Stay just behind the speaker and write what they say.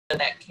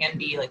that can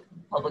be like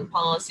public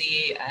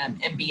policy,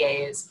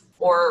 MBAs,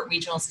 or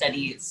regional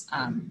studies,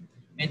 and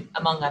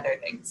among other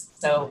things.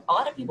 So a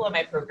lot of people in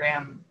my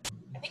program,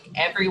 I think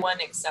everyone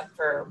except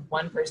for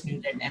one person who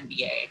did an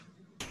MBA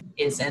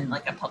is in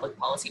like a public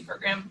policy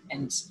program.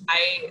 And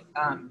I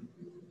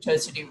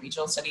chose to do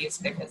regional studies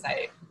because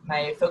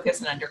my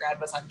focus in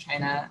undergrad was on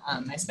China.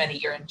 I spent a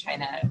year in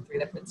China through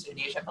the Princeton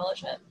Asia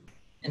Fellowship.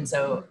 And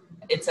so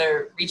it's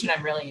a region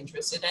I'm really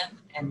interested in.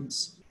 And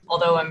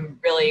although I'm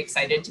really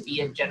excited to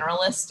be a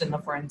generalist in the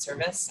Foreign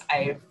Service,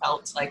 I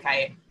felt like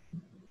I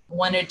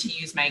wanted to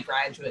use my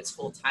graduate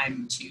school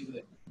time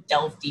to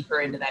delve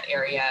deeper into that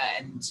area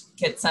and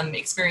get some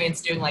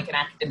experience doing like an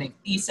academic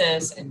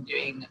thesis and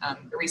doing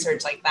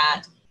research like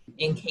that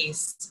in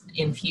case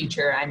in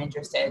future I'm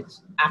interested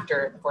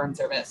after the Foreign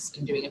Service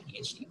in doing a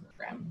PhD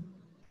program.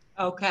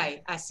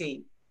 Okay, I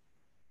see.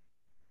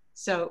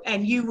 So,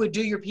 and you would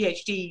do your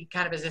PhD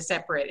kind of as a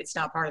separate, it's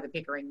not part of the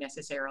Pickering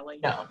necessarily?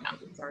 No, no.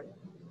 Sorry.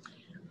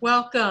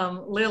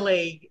 Welcome,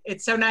 Lily.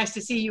 It's so nice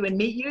to see you and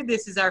meet you.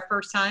 This is our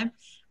first time.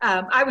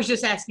 I was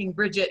just asking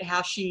Bridget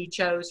how she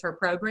chose her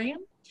program.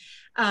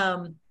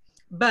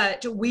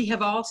 But we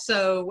have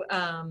also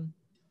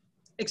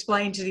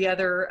explained to the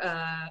other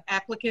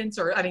applicants,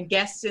 or I mean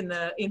guests in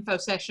the info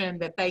session,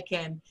 that they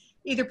can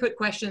either put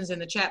questions in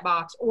the chat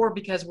box, or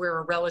because we're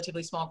a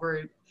relatively small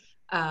group,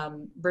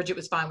 Bridget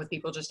was fine with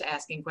people just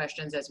asking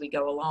questions as we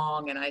go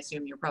along, and I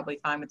assume you're probably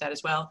fine with that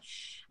as well.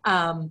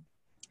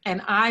 And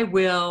I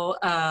will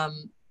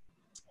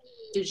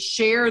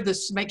share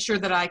this, make sure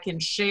that I can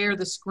share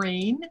the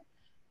screen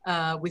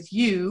with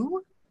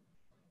you.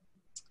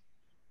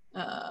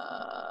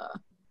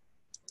 Let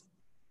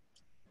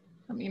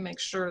me make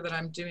sure that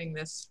I'm doing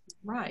this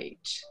right.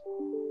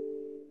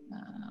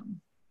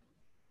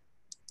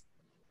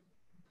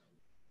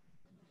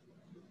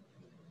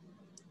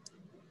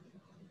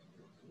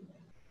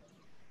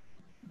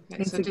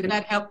 Okay, so did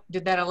that help?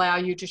 Did that allow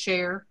you to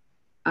share?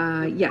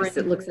 Yes,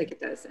 it looks like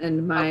it does.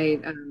 And my,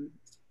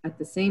 at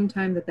the same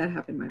time that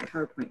happened, my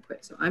PowerPoint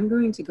quit. So I'm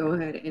going to go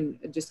ahead and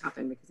just hop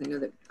in because I know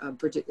that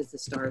Bridget is the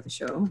star of the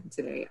show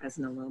today as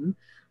an alum.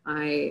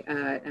 I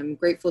am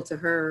grateful to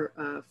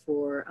her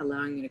for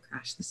allowing me to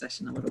crash the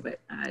session a little bit,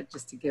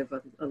 just to give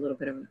a little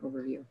bit of an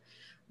overview.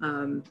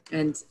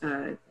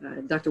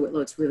 Dr. Whitlow,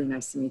 it's really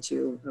nice to meet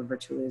you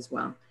virtually as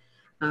well.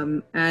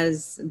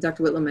 As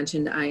Dr. Whitlow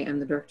mentioned, I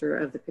am the director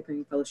of the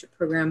Pickering Fellowship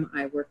Program.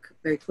 I work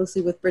very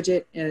closely with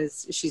Bridget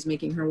as she's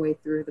making her way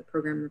through the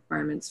program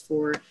requirements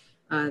for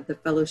the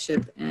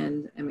fellowship,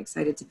 and I'm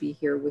excited to be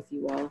here with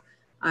you all.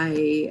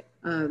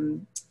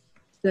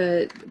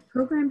 The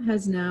program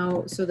has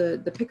now, so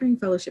the Pickering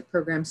Fellowship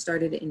Program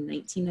started in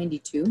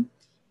 1992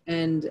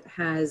 and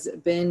has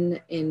been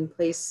in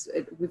place.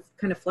 We've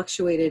kind of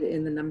fluctuated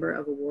in the number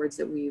of awards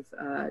that we've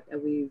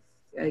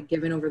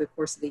given over the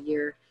course of the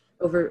year,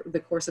 over the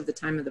course of the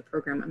time of the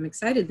program. I'm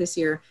excited this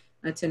year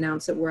to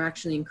announce that we're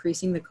actually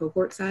increasing the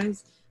cohort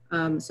size.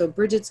 So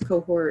Bridget's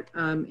cohort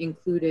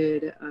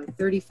included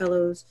 30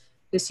 fellows.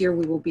 This year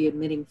we will be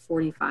admitting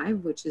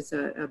 45, which is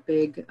a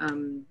big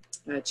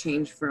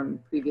change from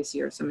previous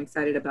years. So I'm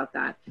excited about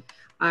that.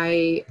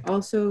 I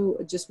also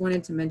just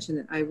wanted to mention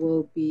that I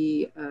will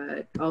be,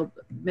 I'll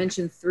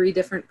mention 3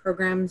 different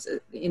programs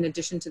in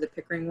addition to the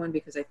Pickering one,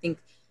 because I think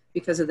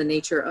because of the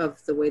nature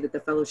of the way that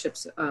the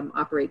fellowships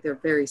operate, they're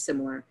very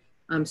similar.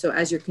 So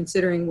as you're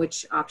considering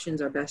which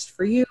options are best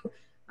for you,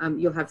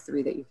 you'll have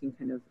 3 that you can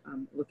kind of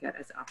look at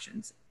as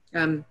options.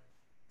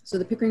 So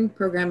the Pickering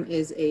program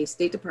is a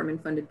State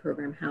Department funded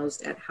program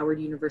housed at Howard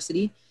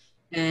University,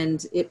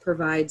 and it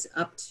provides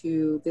up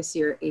to this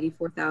year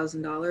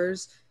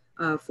 $84,000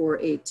 for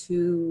a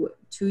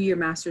two-year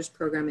master's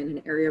program in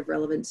an area of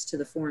relevance to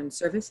the Foreign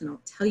Service. And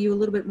I'll tell you a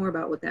little bit more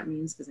about what that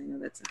means, because I know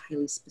that's a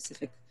highly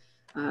specific,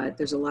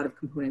 there's a lot of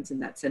components in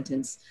that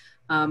sentence.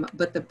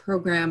 But the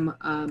program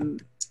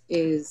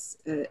is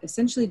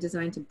essentially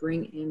designed to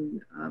bring in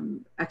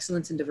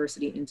excellence and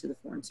diversity into the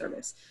Foreign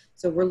Service.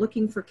 So we're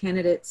looking for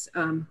candidates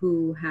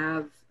who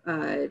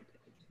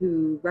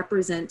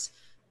represent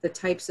the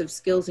types of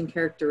skills and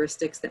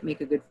characteristics that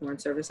make a good Foreign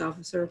Service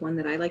officer. One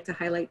that I like to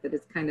highlight that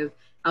is kind of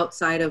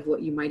outside of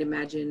what you might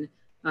imagine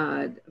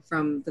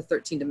from the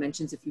 13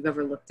 dimensions, if you've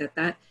ever looked at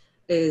that,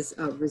 is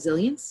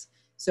resilience.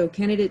 So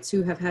candidates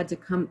who have had to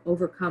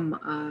overcome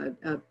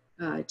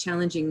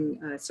challenging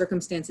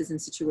circumstances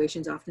and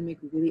situations often make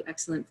really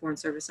excellent Foreign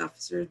Service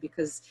officers,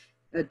 because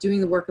doing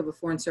the work of a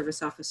Foreign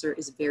Service officer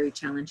is very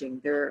challenging.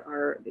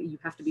 You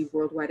have to be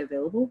worldwide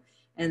available,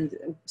 and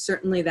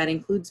certainly that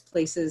includes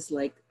places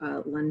like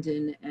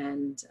London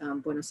and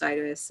Buenos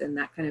Aires and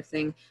that kind of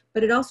thing,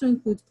 but it also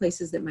includes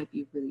places that might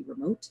be really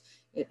remote.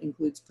 It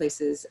includes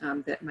places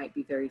that might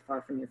be very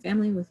far from your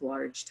family with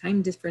large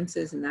time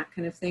differences and that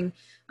kind of thing.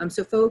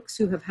 So folks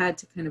who have had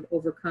to kind of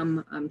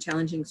overcome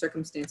challenging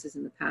circumstances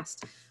in the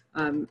past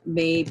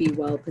may be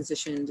well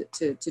positioned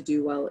to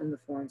do well in the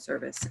Foreign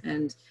Service.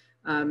 And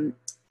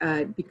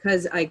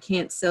because I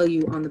can't sell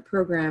you on the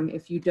program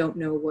if you don't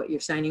know what you're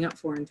signing up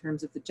for in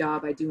terms of the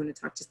job, I do want to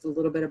talk just a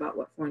little bit about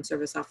what Foreign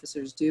Service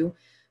officers do.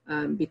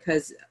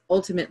 because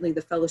ultimately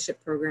the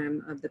fellowship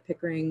program of the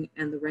Pickering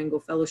and the Wrangell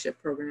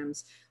fellowship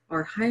programs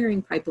are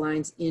hiring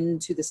pipelines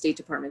into the State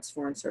Department's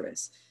Foreign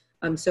Service.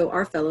 So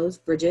our fellows,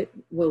 Bridget,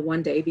 will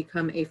one day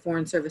become a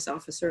Foreign Service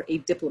officer, a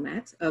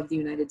diplomat of the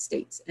United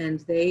States, and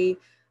they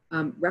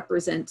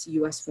represent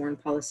U.S. foreign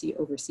policy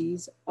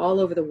overseas all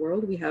over the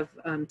world. We have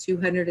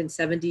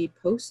 270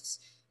 posts,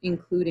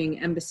 including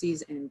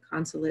embassies and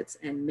consulates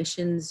and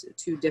missions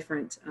to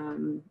different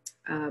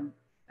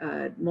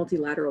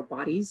multilateral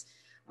bodies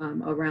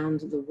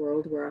around the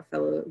world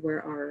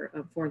where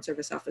our foreign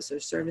service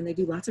officers serve, and they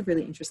do lots of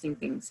really interesting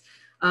things.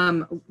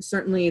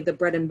 Certainly the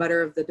bread and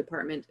butter of the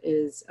department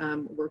is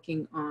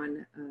working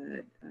on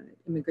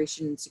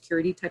immigration and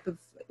security type of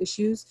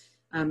issues.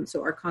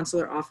 So our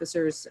consular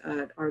officers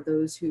are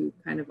those who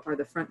kind of are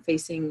the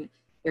front-facing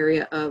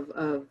area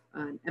of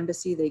an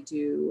embassy. They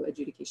do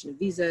adjudication of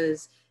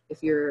visas.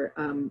 If you're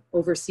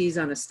overseas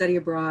on a study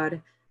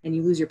abroad and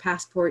you lose your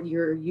passport,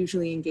 you're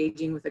usually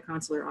engaging with a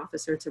consular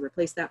officer to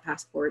replace that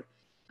passport.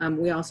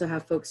 We also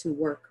have folks who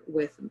work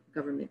with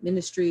government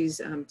ministries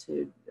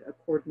to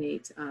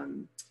coordinate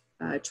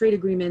trade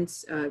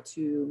agreements,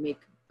 to make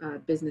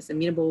business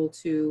amenable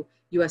to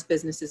U.S.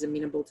 businesses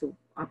amenable to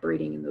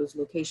operating in those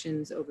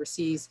locations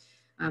overseas.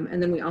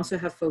 And then we also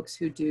have folks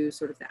who do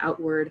sort of the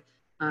outward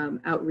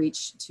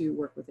outreach to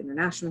work with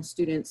international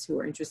students who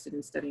are interested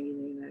in studying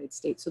in the United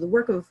States. So the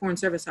work of a Foreign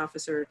Service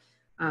officer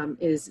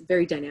is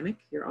very dynamic.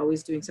 You're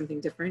always doing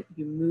something different.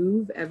 You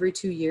move every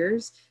 2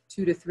 years,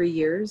 2 to 3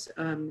 years,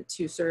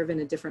 to serve in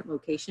a different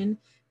location,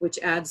 which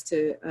adds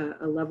to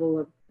a level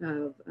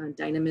of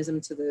dynamism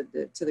to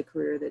the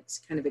career that's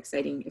kind of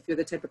exciting. If you're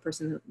the type of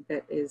person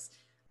that is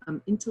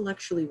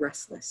intellectually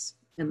restless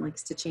and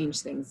likes to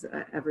change things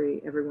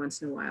every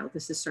once in a while,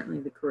 this is certainly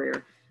the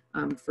career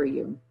for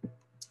you.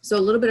 So a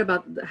little bit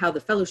about how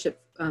the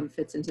fellowship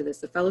fits into this.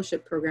 The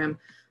fellowship program,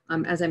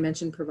 as I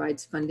mentioned,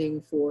 provides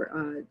funding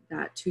for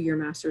that 2-year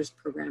master's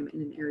program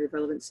in an area of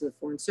relevance to the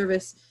Foreign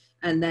Service,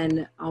 and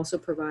then also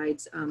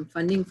provides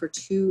funding for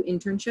 2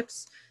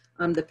 internships.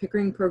 The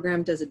Pickering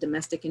program does a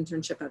domestic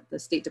internship at the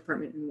State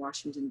Department in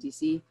Washington,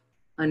 D.C.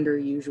 under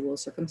usual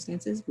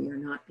circumstances. We are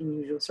not in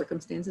usual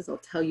circumstances. I'll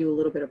tell you a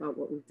little bit about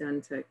what we've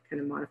done to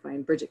kind of modify,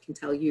 and Bridget can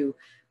tell you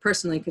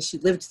personally because she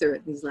lived through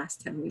it these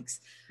last 10 weeks.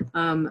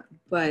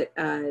 But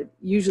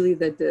usually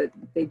they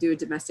do a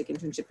domestic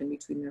internship in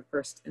between their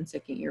first and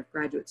second year of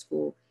graduate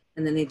school,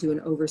 and then they do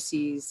an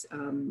overseas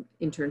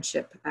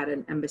internship at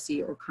an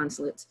embassy or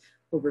consulate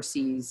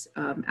overseas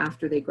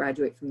after they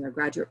graduate from their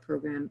graduate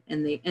program,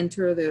 and they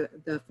enter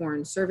the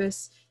Foreign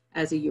Service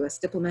as a U.S.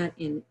 diplomat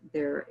in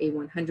their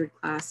A100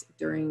 class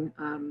during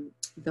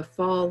the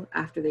fall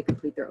after they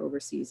complete their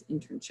overseas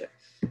internship.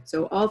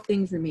 So all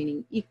things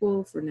remaining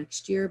equal for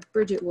next year,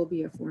 Bridget will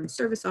be a Foreign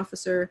Service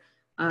officer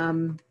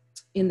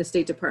in the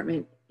State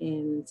Department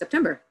in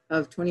September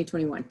of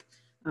 2021,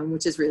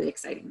 which is really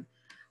exciting.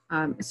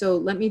 So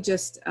let me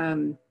just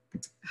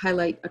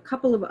highlight a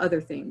couple of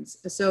other things.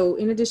 So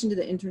in addition to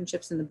the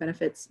internships and the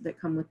benefits that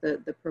come with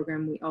the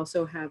program, we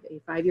also have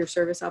a 5-year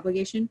service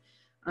obligation.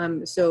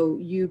 So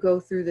you go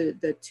through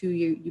the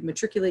 2-year, you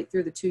matriculate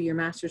through the 2-year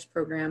master's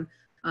program,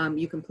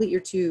 you complete your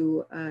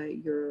two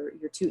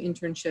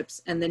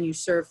internships, and then you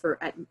serve for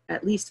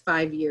at least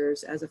 5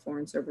 years as a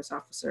Foreign Service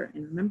officer.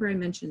 And remember I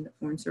mentioned that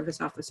Foreign Service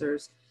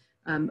officers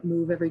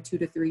move every 2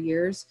 to 3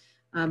 years.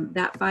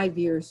 That 5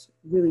 years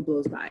really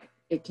blows by.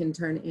 It can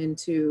turn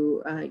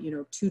into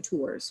 2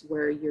 tours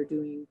where you're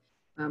doing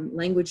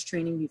language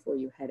training before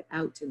you head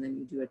out, and then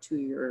you do a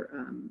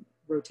 2-year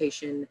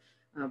rotation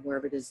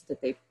wherever it is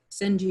that they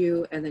send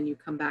you, and then you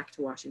come back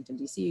to Washington,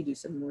 D.C., you do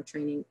some more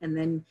training, and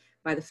then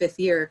by the 5th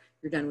year,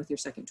 you're done with your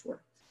second tour.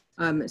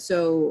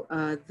 So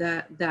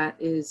that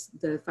is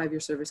the 5-year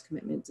service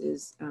commitment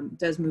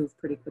does move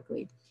pretty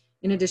quickly.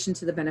 In addition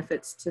to the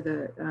benefits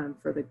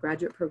for the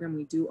graduate program,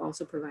 we do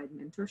also provide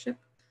mentorship.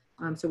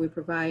 So we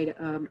provide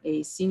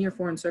a senior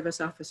Foreign Service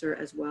officer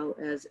as well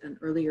as an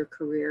earlier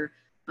career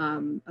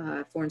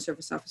Foreign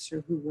Service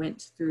officer who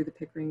went through the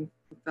Pickering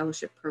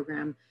Fellowship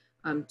Program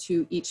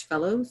to each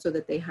fellow, so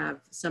that they have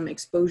some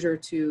exposure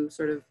to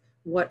sort of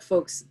what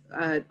folks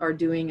are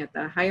doing at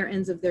the higher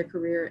ends of their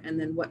career, and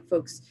then what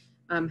folks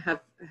have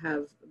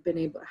been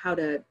able,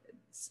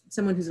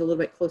 someone who's a little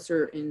bit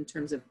closer in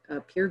terms of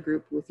a peer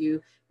group with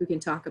you, who can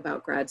talk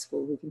about grad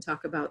school, who can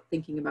talk about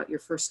thinking about your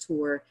first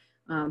tour,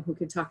 who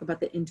can talk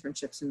about the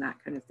internships and that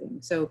kind of thing.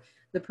 So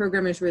the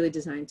program is really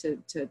designed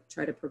to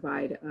try to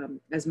provide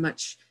as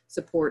much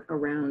support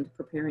around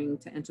preparing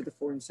to enter the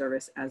Foreign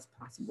Service as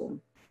possible.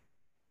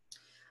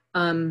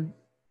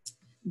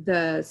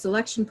 The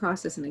selection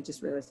process, and I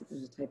just realized that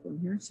there's a typo in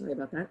here, sorry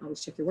about that,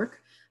 always check your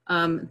work.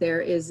 There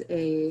is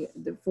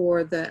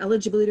for the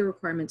eligibility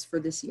requirements for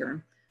this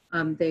year,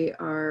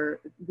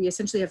 we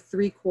essentially have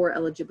 3 core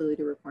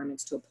eligibility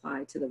requirements to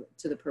apply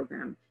to the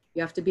program.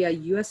 You have to be a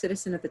US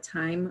citizen at the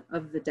time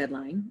of the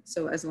deadline.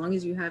 So as long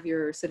as you have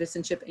your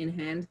citizenship in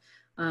hand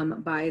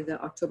by the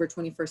October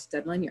 21st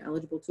deadline, you're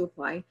eligible to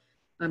apply.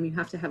 You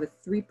have to have a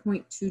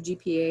 3.2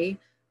 GPA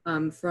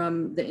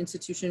from the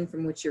institution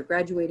from which you're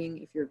graduating.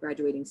 If you're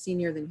graduating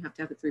senior, then you have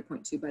to have a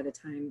 3.2 by the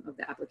time of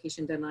the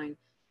application deadline.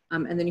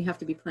 And then you have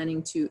to be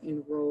planning to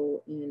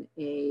enroll in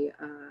a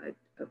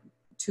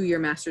 2-year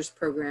master's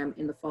program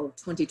in the fall of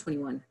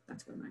 2021.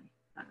 That's where my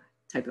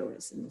typo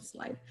is in the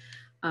slide.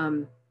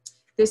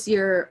 This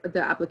year,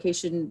 the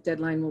application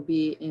deadline will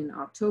be in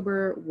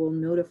October. We'll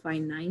notify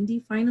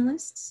 90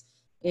 finalists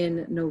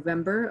in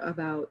November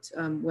about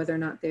whether or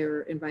not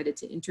they're invited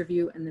to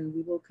interview, and then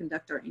we will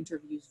conduct our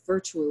interviews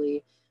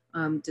virtually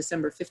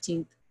December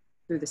 15th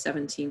through the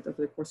 17th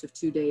over the course of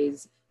 2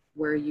 days,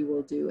 where you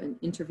will do an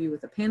interview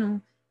with a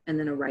panel and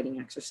then a writing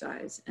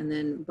exercise. And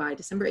then by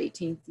December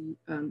 18th,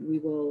 we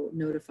will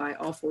notify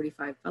all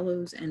 45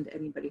 fellows and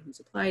anybody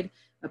who's applied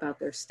about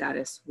their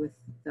status with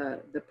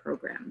the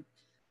program.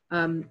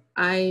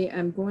 I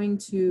am going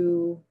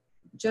to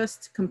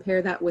just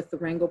compare that with the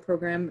Wrangle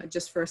program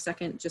just for a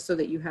second, just so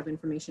that you have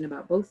information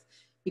about both.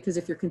 Because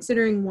if you're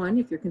considering one,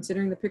 if you're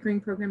considering the Pickering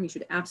program, you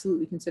should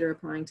absolutely consider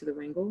applying to the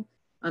Wrangle.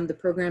 The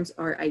programs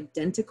are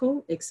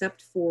identical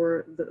except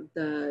for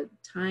the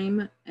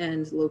time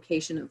and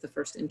location of the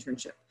first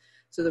internship.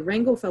 So the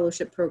Wrangle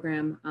Fellowship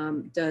program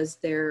does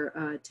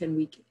their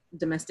 10-week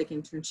domestic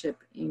internship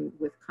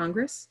with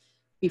Congress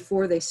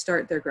before they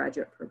start their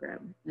graduate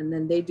program. And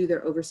then they do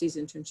their overseas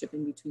internship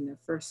in between their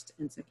first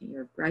and second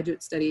year of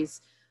graduate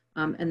studies.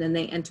 And then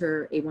they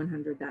enter a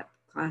 100, that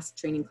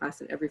training class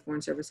that every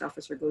Foreign Service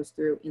officer goes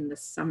through in the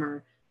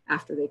summer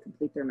after they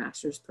complete their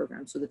master's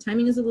program. So the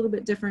timing is a little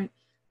bit different.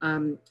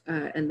 And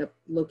the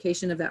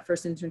location of that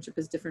first internship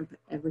is different, but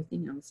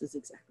everything else is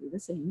exactly the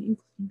same, including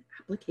the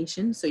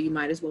application. So you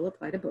might as well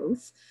apply to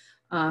both.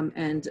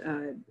 And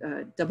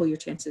double your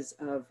chances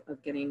of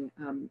getting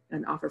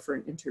an offer for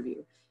an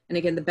interview. And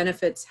again, the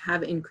benefits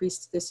have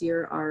increased this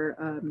year.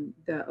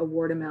 The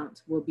award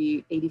amount will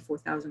be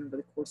 $84,000 over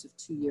the course of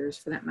 2 years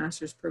for that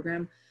master's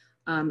program.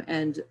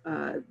 And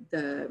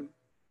then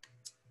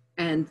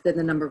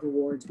the number of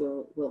awards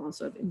will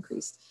also have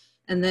increased.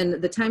 And then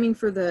the timing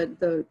for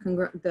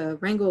the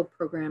Wrangle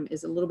program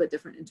is a little bit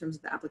different in terms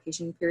of the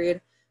application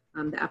period.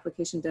 The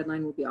application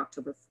deadline will be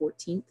October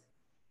 14th.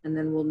 And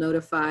then we'll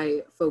notify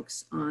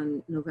folks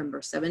on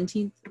November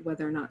 17th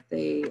whether or not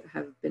they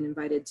have been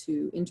invited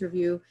to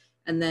interview.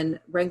 And then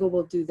Wrangle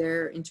will do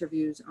their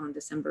interviews on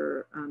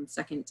December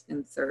 2nd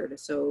and 3rd.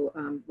 So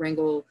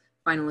Wrangle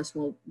finalists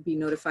will be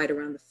notified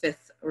around the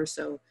 5th or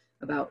so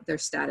about their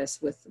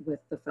status with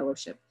the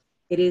fellowship.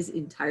 It is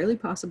entirely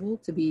possible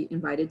to be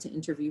invited to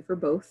interview for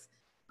both.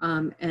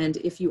 And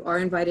if you are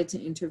invited to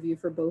interview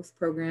for both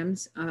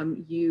programs,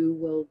 you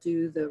will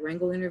do the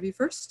Wrangle interview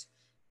first.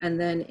 And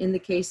then in the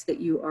case that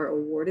you are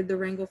awarded the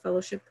Wrangle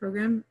Fellowship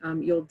Program,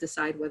 you'll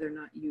decide whether or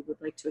not you would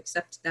like to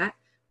accept that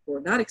or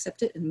not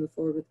accept it and move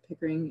forward with the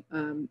Pickering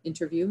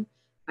interview.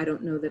 I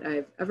don't know that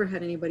I've ever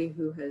had anybody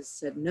who has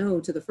said no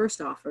to the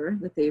first offer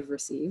that they've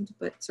received,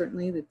 but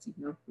certainly that,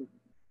 you know,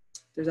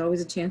 there's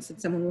always a chance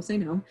that someone will say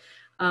no.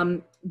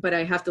 But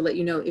I have to let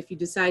you know, if you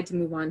decide to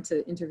move on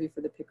to interview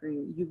for the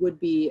Pickering, you would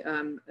be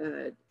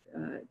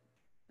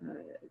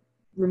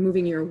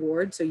removing your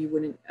award, so you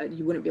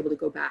wouldn't be able to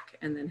go back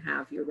and then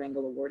have your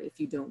Wrangle award if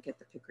you don't get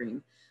the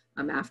Pickering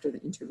after the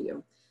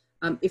interview.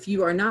 If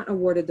you are not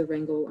awarded the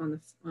Wrangle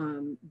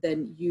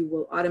then you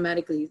will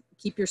automatically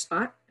keep your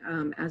spot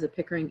as a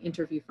Pickering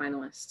interview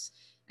finalist.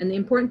 And the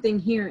important thing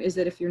here is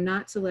that if you're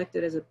not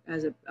selected as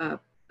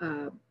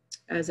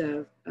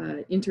a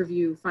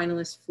interview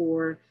finalist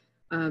for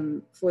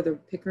the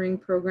Pickering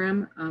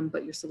program,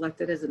 but you're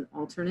selected as an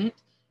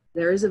alternate,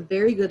 there is a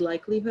very good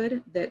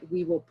likelihood that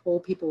we will pull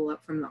people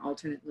up from the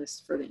alternate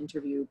list for the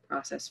interview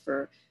process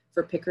for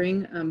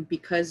Pickering,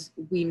 because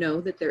we know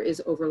that there is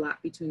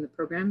overlap between the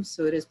programs.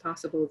 So it is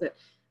possible that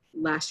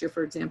last year,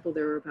 for example,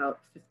 there were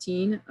about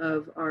 15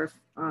 of our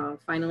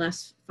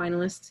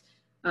finalists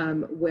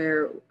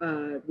where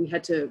we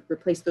had to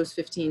replace those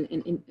 15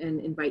 and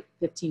invite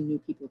 15 new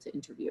people to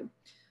interview.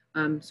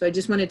 So I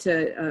just wanted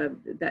to,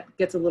 that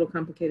gets a little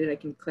complicated. I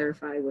can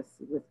clarify with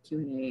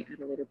Q&A at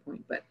a later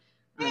point, but.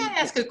 May I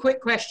ask a quick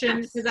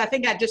question? Because I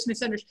think I just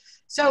misunderstood.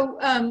 So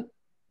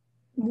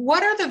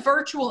what are the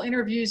virtual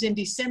interviews in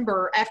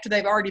December after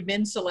they've already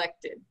been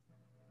selected?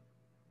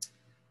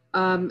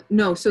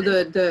 No, so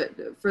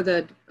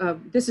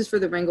this is for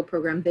the Wrangle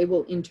program. They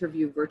will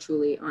interview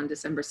virtually on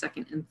December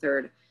 2nd and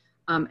 3rd.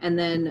 And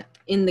then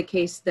in the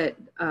case that,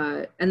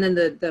 and then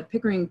the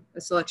Pickering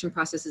selection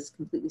process is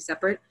completely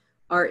separate.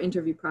 Our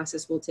interview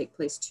process will take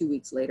place 2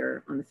 weeks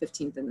later on the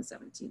 15th and the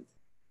 17th.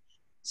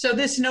 So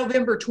this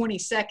November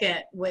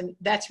 22nd, when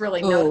that's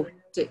really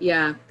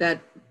yeah,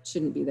 that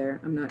shouldn't be there.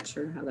 I'm not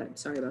sure how that,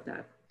 sorry about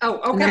that. Oh,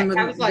 okay.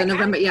 I was like,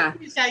 November, yeah.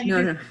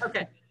 No.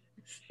 Okay.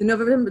 The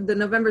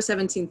November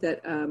 17th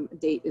that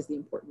date is the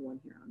important one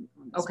here on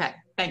this. Okay,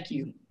 thank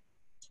you.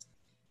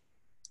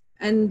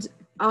 And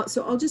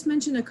so I'll just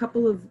mention a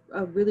couple of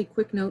really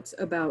quick notes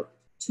about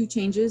 2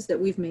 changes that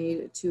we've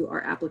made to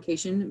our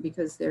application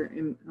because they're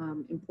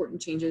important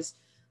changes.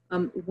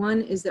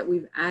 One is that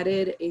we've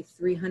added a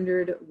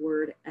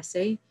 300-word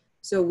essay.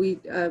 So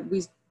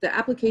the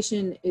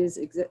application is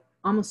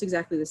almost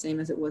exactly the same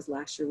as it was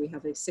last year. We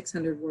have a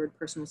 600-word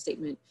personal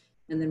statement,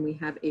 and then we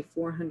have a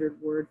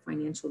 400-word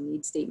financial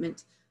need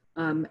statement.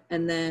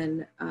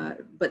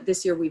 But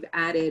this year we've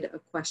added a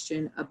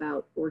question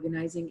about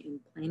organizing and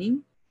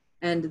planning.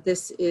 And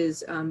this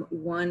is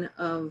one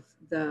of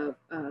the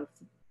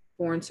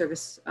Foreign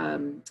Service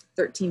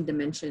 13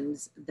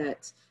 dimensions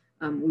that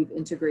we've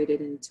integrated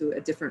into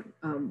a different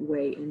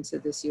way into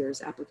this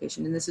year's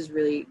application. And this is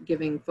really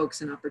giving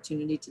folks an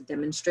opportunity to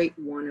demonstrate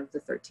one of the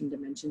 13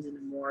 dimensions in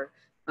a more,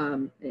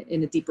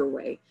 in a deeper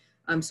way.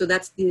 So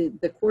that's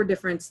the core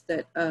difference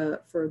that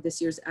for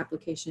this year's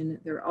application.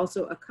 There are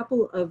also a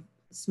couple of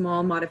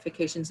small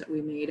modifications that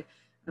we made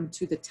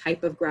to the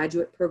type of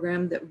graduate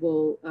program that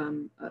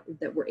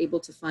that we're able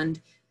to fund.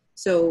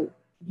 So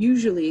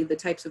usually the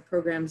types of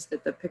programs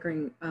that the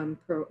Pickering and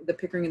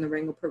the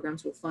Wrangell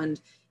programs will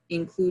fund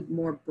include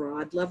more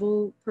broad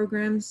level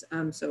programs.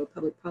 So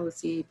public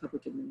policy,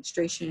 public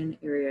administration,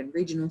 area and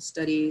regional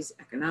studies,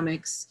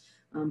 economics,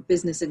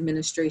 business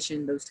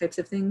administration, those types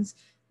of things.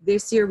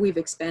 This year we've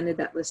expanded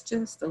that list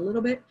just a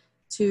little bit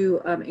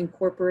to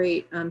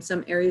incorporate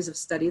some areas of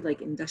study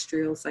like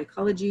industrial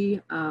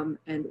psychology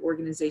and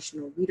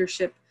organizational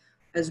leadership,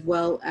 as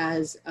well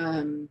as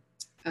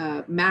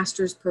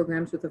master's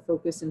programs with a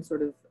focus in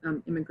sort of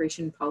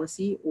immigration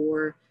policy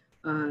or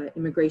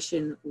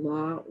immigration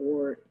law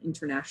or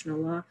international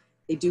law.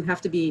 They do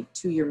have to be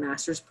 2-year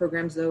master's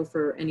programs though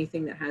for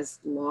anything that has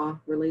law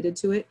related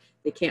to it.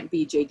 They can't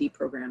be JD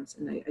programs,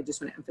 and I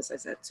just want to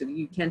emphasize that. So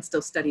you can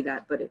still study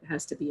that, but it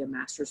has to be a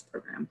master's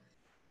program.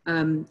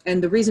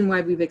 And the reason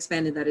why we've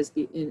expanded that is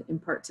in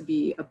part to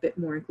be a bit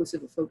more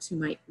inclusive of folks who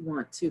might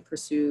want to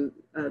pursue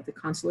the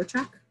consular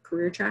track,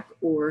 career track,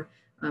 or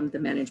the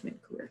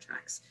management career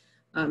tracks.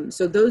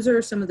 So those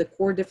are some of the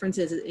core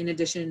differences in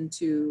addition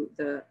to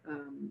the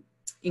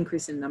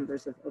increase in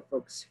numbers of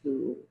folks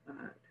who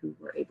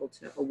were able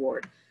to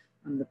award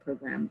the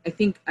program. I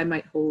think I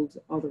might hold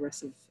all the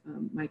rest of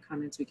my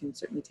comments. We can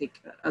certainly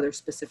take other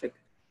specific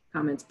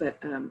comments, but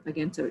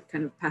again, to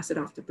kind of pass it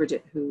off to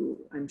Bridget, who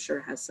I'm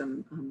sure has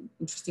some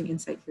interesting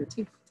insight here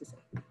too to say.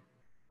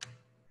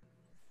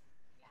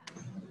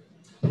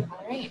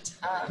 All right.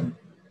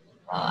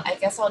 Well, I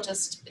guess I'll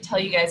just tell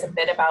you guys a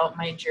bit about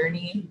my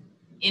journey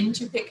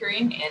into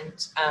Pickering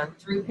and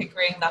through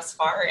Pickering thus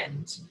far.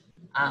 And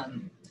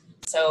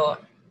so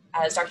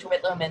as Dr.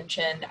 Whitlow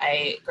mentioned,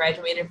 I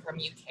graduated from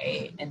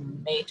UK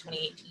in May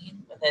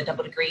 2018 with a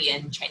double degree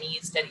in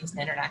Chinese Studies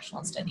and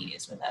International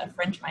Studies with a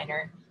French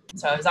minor.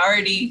 So I was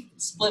already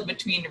split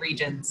between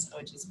regions,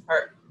 which is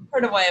part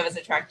of why I was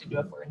attracted to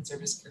a foreign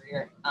service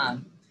career.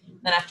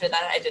 Then after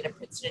that, I did a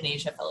Princeton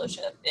Asia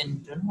Fellowship in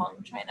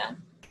Dunhuang, China,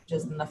 which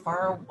is in the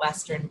far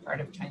western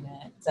part of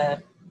China. It's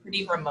a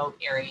pretty remote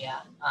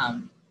area.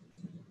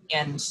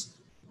 And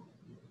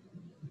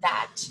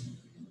that,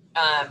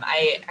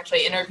 I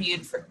actually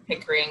interviewed for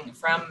Pickering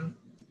from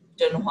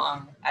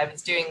Dunhuang. I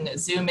was doing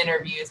Zoom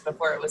interviews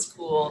before it was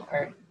cool,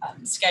 or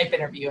Skype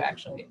interview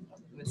actually, it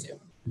was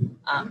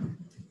Zoom.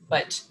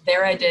 But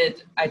there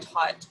I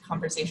taught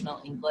conversational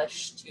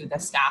English to the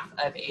staff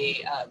of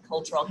a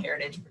cultural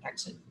heritage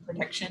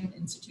protection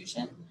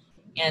institution,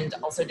 and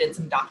also did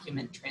some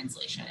document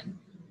translation.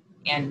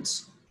 And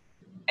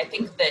I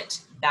think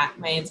that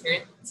my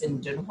experience in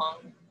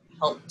Dunhuang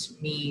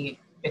helped me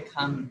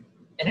become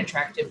an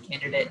attractive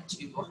candidate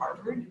to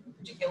Harvard in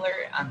particular.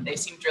 They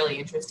seemed really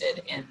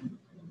interested in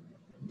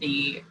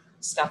the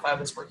stuff I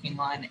was working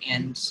on,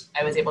 and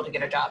I was able to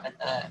get a job at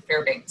the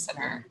Fairbanks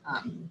Center.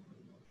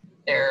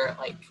 They're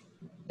like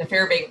the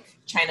Fairbanks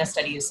China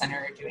Studies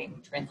Center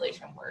doing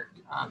translation work.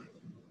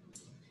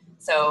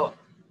 So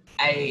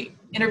I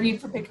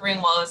interviewed for Pickering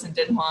while I was in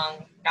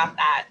Dunhuang, got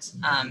that.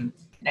 And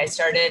I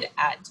started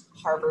at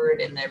Harvard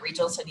in the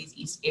Regional Studies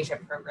East Asia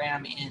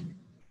program in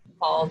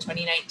fall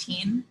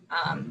 2019.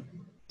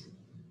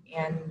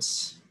 And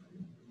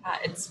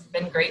it's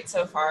been great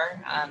so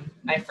far.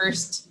 My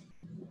first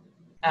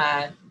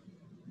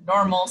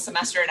normal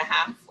semester and a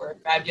half were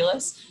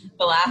fabulous.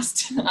 The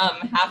last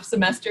half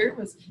semester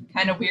was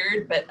kind of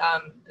weird, but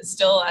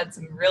still had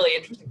some really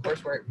interesting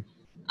coursework.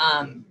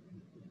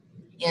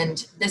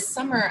 And this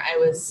summer I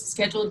was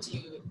scheduled to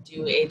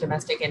do a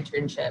domestic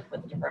internship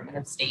with the Department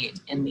of State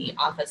in the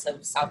Office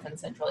of South and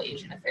Central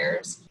Asian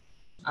Affairs.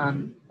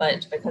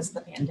 But because of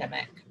the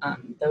pandemic,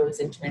 those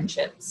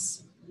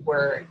internships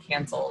were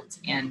canceled,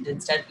 and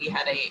instead we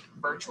had a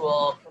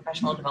virtual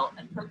professional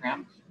development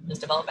program that was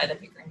developed by the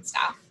Pickering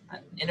staff.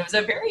 And it was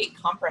a very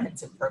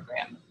comprehensive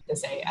program, to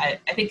say.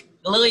 I think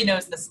Lily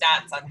knows the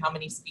stats on how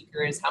many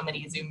speakers, how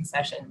many Zoom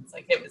sessions.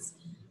 Like, it was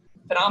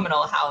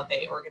phenomenal how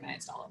they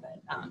organized all of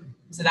it.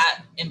 So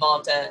that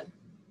involved a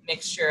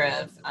mixture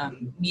of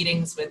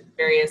meetings with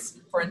various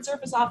foreign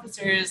service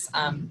officers,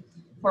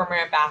 former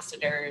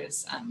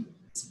ambassadors,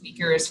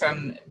 speakers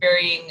from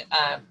varying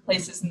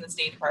places in the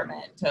State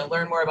Department to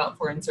learn more about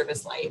foreign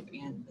service life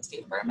and the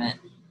State Department,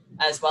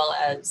 as well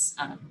as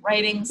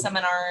writing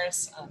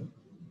seminars.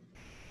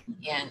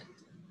 And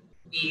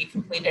we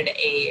completed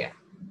a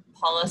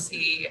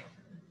policy,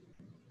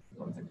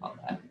 what was it called?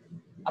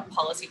 a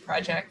policy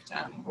project.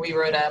 We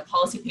wrote a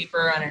policy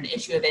paper on an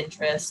issue of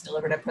interest,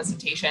 delivered a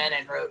presentation,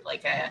 and wrote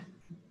like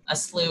a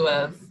slew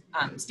of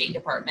State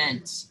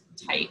Department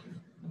type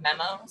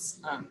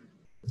memos.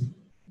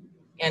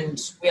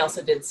 And we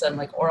also did some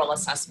like oral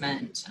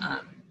assessment,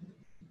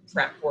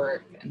 prep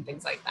work and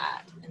things like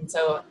that. And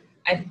so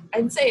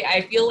I'd say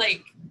I feel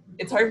like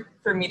it's hard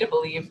for me to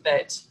believe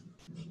that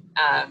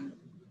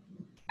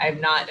I'm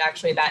not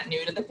actually that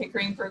new to the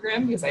Pickering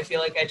program, because I feel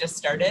like I just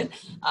started.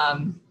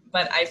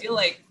 But I feel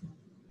like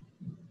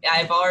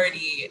I've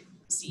already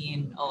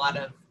seen a lot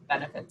of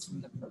benefits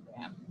from the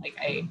program. Like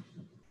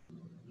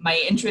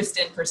my interest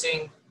in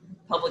pursuing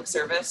public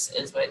service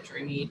is what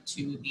drew me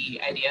to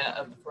the idea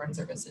of the Foreign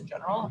Service in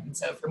general. And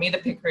so for me, the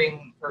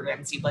Pickering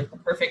program seemed like the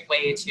perfect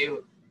way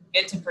to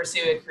get to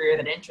pursue a career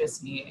that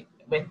interests me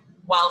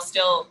while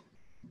still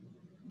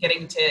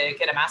getting to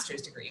get a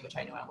master's degree, which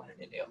I knew I wanted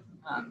to do.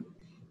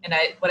 And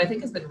what I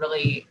think has been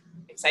really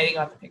exciting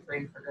about the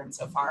Pickering program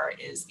so far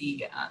is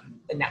the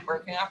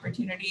networking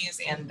opportunities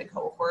and the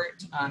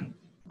cohort.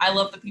 I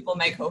love the people in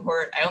my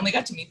cohort. I only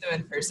got to meet them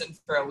in person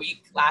for a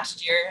week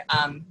last year,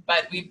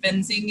 but we've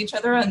been seeing each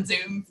other on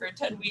Zoom for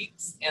 10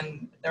 weeks,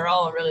 and they're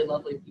all really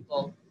lovely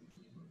people.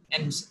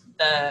 And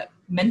the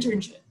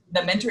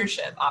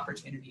mentorship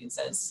opportunities,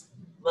 as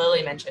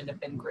Lily mentioned, have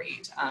been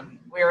great.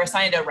 We were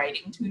assigned a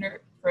writing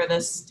tutor for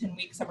this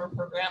 10-week summer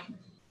program,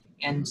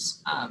 and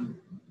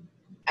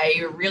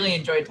I really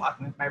enjoyed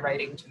talking with my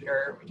writing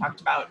tutor. We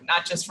talked about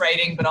not just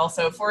writing, but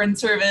also Foreign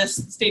Service,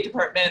 State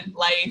Department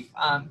life.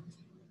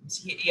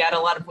 He had a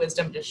lot of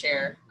wisdom to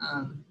share.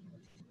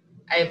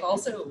 I've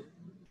also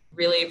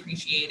really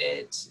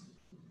appreciated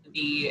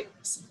the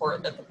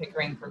support that the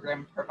Pickering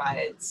program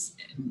provides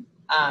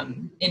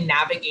in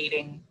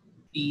navigating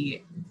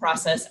the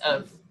process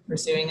of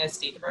pursuing a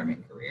State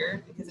Department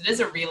career, because it is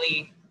a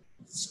really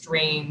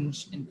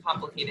strange and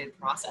complicated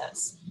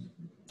process.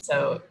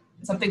 So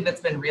something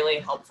that's been really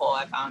helpful,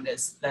 I found,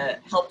 is the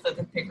help that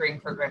the Pickering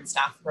program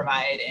staff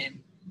provide in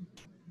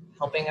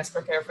helping us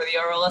prepare for the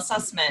oral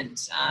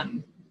assessment,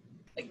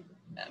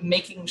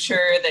 making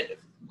sure that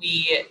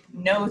we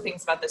know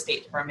things about the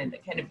State Department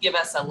that kind of give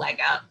us a leg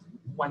up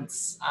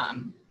once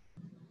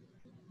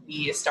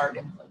we start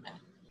employment.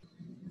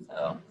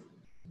 So,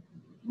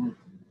 yeah.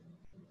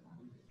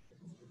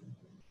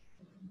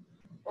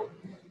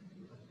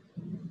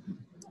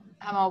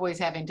 I'm always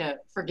having to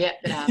forget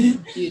that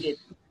I'm muted.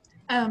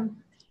 I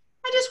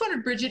just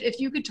wondered, Bridget, if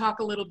you could talk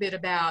a little bit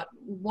about,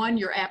 one,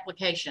 your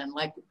application.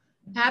 Like,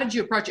 how did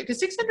you approach it? Because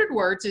 600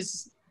 words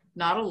is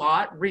not a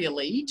lot,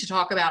 really, to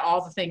talk about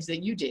all the things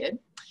that you did.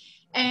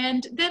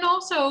 And then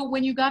also,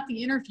 when you got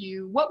the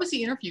interview, what was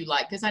the interview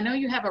like? Because I know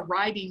you have a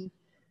writing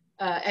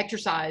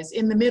exercise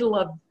in the middle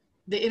of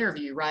the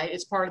interview, right?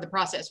 It's part of the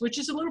process, which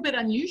is a little bit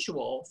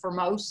unusual for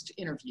most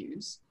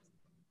interviews,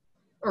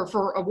 or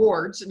for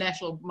awards.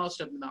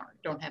 Most of them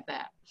don't have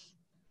that.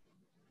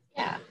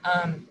 Yeah,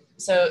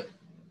 so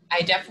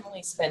I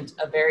definitely spent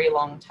a very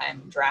long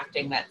time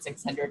drafting that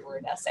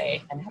 600-word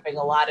essay and having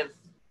a lot of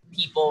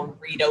people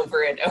read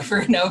over it over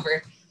and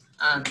over.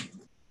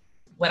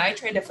 What I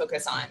tried to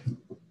focus on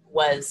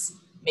was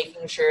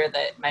making sure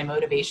that my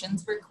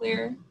motivations were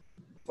clear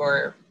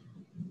for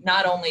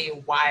not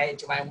only why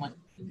do I want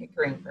the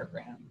Pickering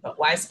program, but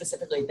why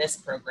specifically this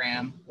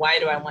program? Why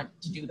do I want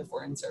to do the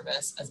Foreign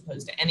Service as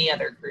opposed to any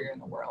other career in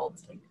the world?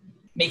 Like,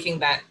 making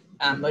that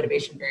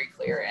motivation very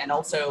clear, and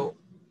also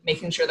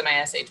making sure that my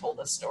essay told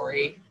a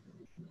story.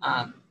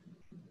 I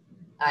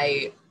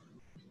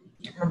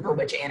can't remember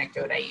which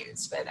anecdote I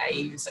used, but I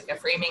used like a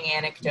framing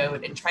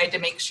anecdote and tried to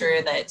make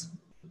sure that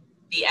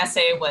the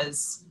essay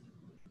was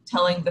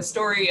telling the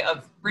story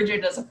of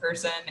Bridget as a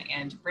person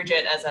and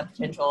Bridget as a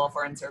potential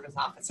Foreign Service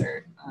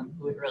officer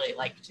who would really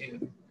like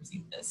to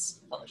receive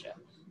this fellowship.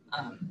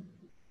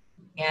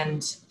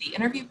 And the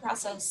interview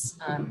process,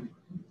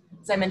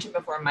 as I mentioned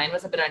before, mine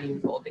was a bit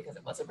unusual because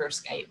it was over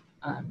Skype,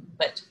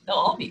 but they'll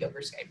all be over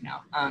Skype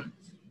now.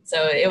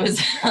 So it was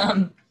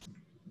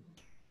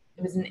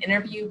an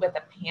interview with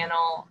a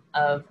panel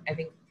of, I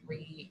think,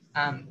 3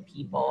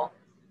 people,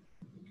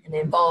 and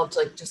it involved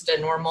like just a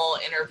normal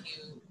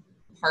interview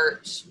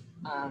part,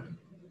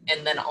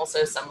 and then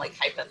also some like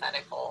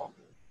hypothetical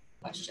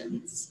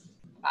questions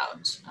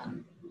about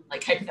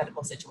like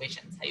hypothetical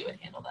situations, how you would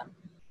handle them.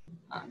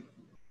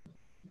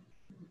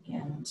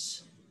 And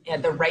yeah,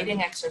 the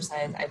writing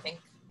exercise, I think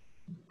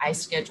I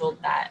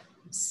scheduled that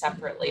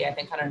separately, I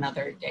think on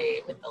another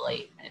day with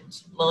Lily,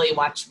 and Lily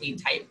watched me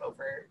type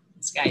over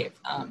Skype.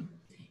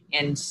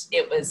 And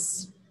it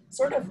was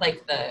sort of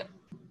like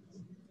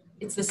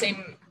it's the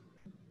same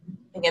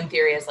thing in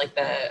theory as like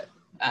the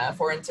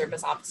Foreign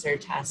Service officer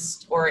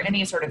test or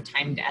any sort of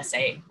timed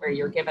essay where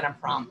you're given a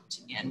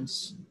prompt and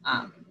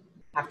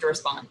have to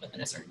respond within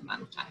a certain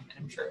amount of time.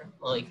 And I'm sure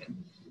Lily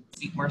can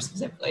speak more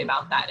specifically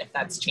about that if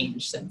that's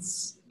changed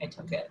since I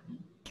took it.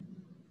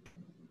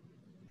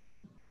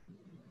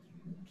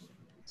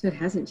 So it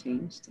hasn't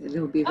changed.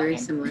 It'll be very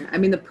Okay. similar. I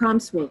mean, the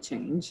prompts will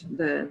change.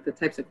 The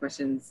types of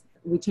questions,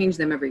 we change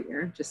them every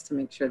year just to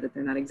make sure that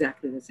they're not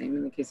exactly the same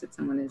in the case that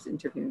someone is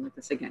interviewing with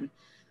us again.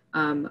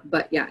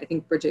 But yeah, I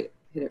think Bridget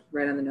hit it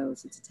right on the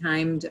nose. It's a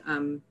timed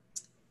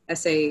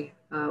essay.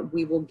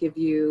 We will give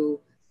you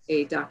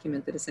a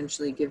document that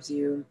essentially gives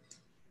you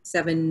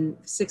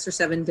 6 or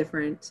 7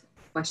 different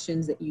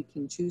questions that you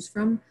can choose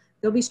from.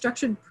 They'll be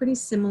structured pretty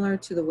similar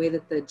to the way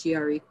that the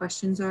GRE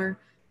questions are.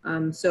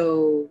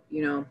 So,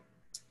 you know,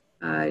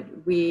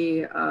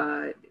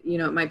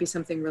 it might be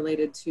something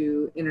related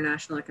to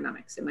international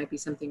economics. It might be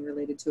something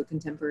related to a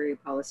contemporary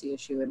policy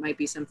issue. It might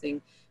be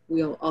something,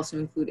 we'll also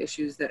include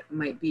issues that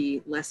might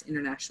be less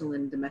international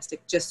and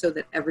domestic, just so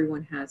that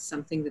everyone has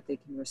something that they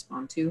can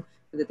respond to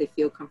or that they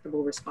feel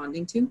comfortable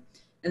responding to.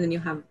 And then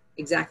you'll have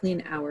exactly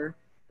an hour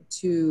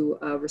to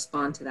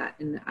respond to that.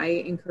 And I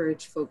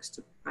encourage folks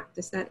to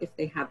practice that if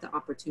they have the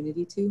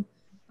opportunity to.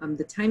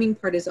 The timing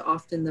part is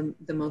often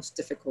the most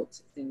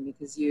difficult thing,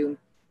 because you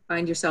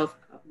find yourself,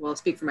 well, I'll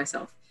speak for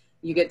myself,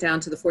 you get down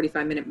to the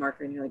 45-minute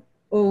marker and you're like,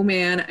 oh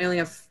man, I only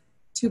have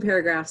 2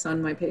 paragraphs on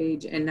my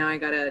page, and now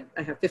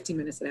I have 15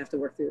 minutes that I have to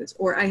work through this,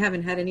 or I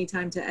haven't had any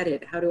time to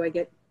edit. How do I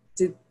get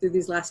through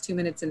these last 2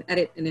 minutes and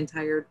edit an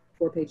entire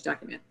 4-page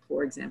document,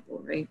 for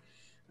example, right?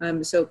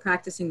 So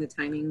practicing the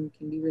timing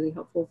can be really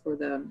helpful for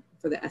the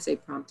essay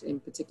prompt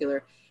in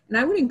particular. And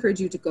I would encourage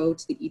you to go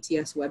to the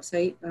ETS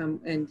website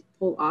and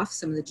pull off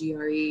some of the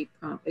GRE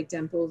prompt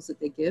examples that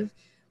they give.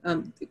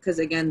 Because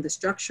again, the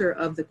structure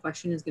of the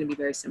question is going to be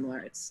very similar.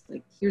 It's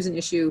like, here's an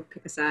issue,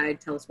 pick a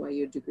side, tell us why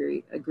you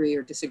agree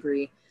or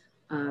disagree,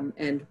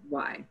 and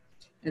why,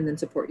 and then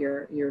support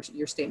your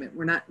statement.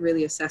 We're not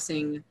really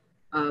assessing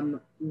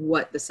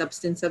what the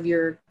substance of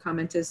your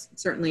comment is.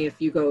 Certainly if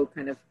you go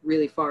kind of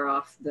really far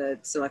off, the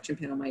selection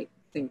panel might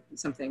think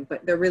something,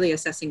 but they're really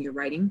assessing your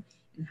writing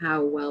and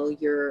how well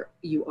you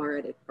are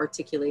at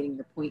articulating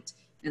your point,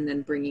 and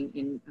then bringing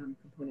in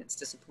components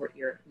to support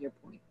your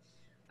point.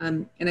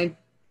 And I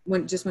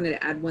just wanted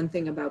to add one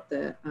thing about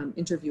the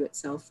interview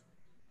itself.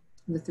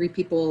 The 3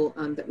 people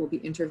that will be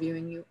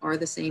interviewing you are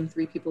the same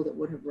 3 people that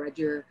would have read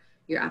your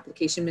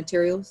application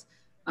materials.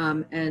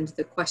 And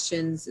the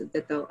questions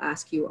that they'll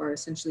ask you are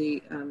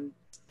essentially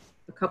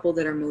a couple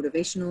that are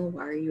motivational.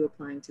 Why are you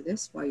applying to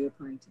this? Why are you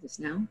applying to this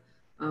now?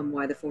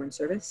 Why the Foreign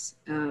Service?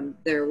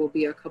 There will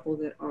be a couple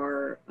that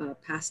are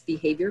past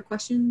behavior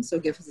questions. So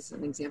give us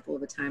an example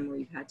of a time where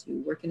you've had to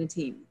work in a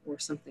team or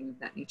something of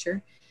that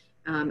nature.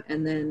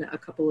 And then a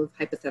couple of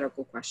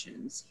hypothetical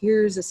questions.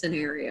 Here's a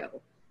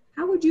scenario.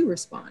 How would you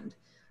respond?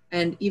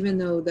 And even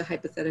though the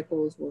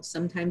hypotheticals will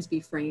sometimes be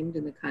framed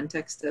in the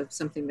context of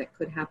something that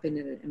could happen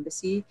in an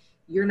embassy,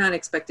 you're not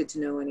expected to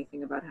know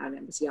anything about how an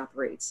embassy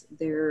operates.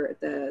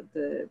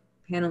 The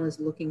panel is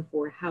looking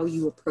for how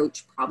you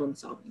approach problem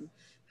solving.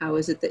 How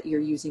is it that you're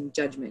using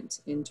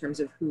judgment in terms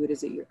of who it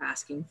is that you're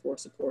asking for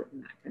support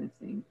and that kind of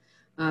thing.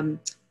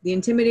 The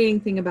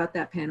intimidating thing about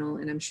that panel,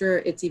 and I'm sure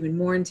it's even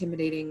more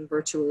intimidating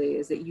virtually,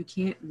 is that you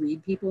can't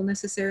read people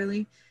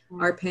necessarily.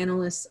 Our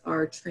panelists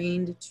are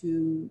trained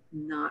to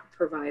not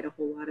provide a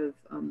whole lot of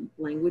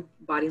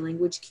body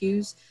language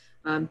cues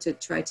to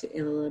try to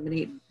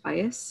eliminate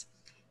bias.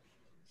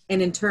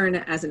 And in turn,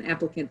 as an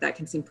applicant, that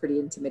can seem pretty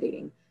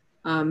intimidating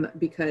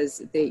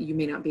because you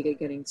may not be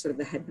getting sort of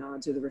the head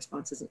nods or the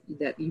responses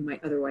that you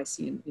might otherwise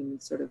see in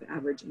sort of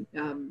average,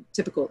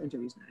 typical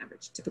interviews, not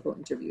average, typical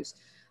interviews.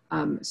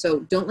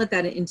 So don't let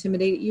that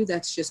intimidate you.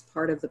 That's just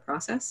part of the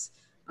process.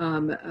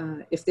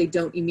 If they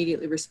don't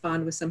immediately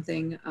respond with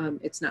something,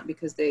 it's not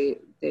because they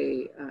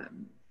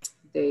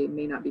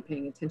may not be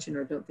paying attention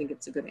or don't think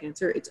it's a good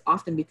answer. It's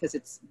often because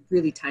it's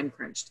really time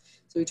crunched.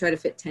 So we try to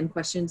fit 10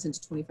 questions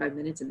into 25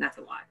 minutes, and that's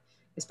a lot,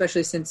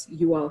 especially since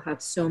you all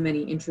have so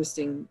many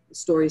interesting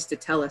stories to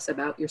tell us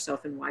about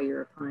yourself and why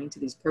you're applying to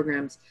these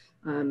programs.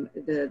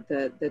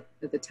 The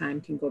time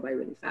can go by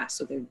really fast.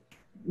 So they're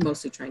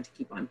mostly trying to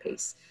keep on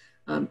pace.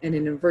 And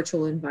in a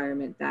virtual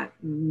environment, that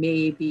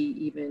may be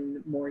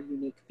even more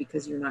unique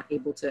because you're not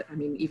able to, I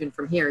mean, even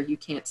from here, you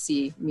can't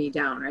see me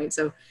down, right?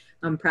 So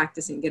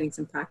getting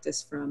some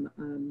practice from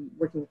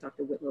working with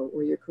Dr. Whitlow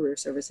or your Career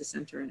Services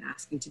Center and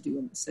asking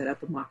to set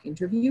up a mock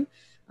interview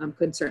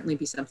could certainly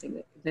be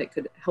something that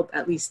could help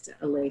at least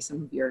allay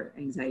some of your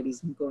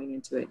anxieties going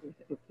into it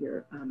if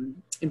you're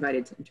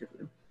invited to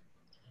interview.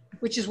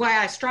 Which is why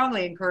I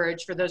strongly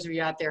encourage, for those of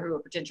you out there who are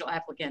potential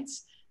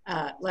applicants,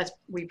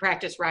 we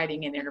practice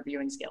writing and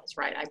interviewing skills,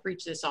 right? I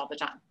preach this all the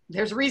time.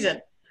 There's a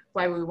reason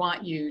why we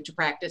want you to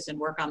practice and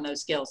work on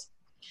those skills.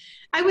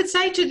 I would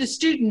say to the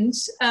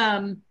students,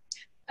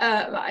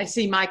 I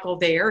see Michael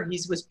there. He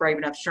was brave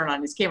enough to turn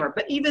on his camera,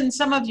 but even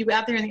some of you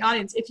out there in the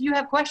audience, if you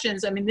have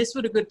questions, I mean, this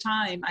would be a good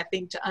time, I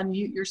think, to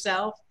unmute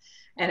yourself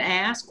and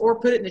ask, or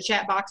put it in the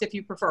chat box if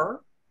you prefer.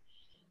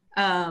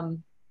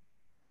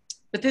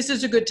 But this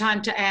is a good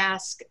time to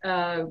ask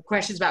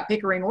questions about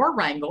Pickering or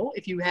Wrangell,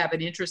 if you have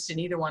an interest in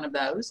either one of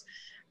those,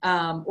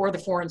 or the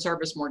Foreign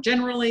Service more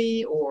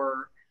generally,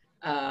 or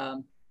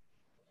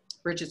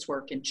Bridget's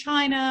work in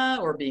China,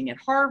 or being at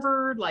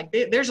Harvard. Like,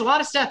 there's a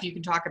lot of stuff you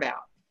can talk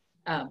about.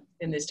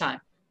 in this time.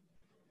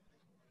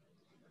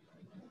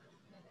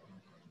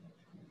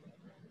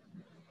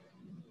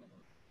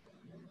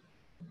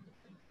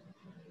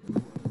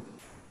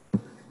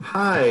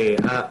 Hi,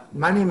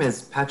 my name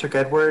is Patrick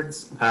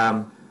Edwards.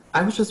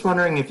 I was just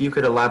wondering if you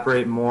could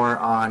elaborate more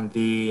on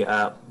the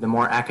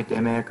more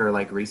academic or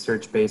like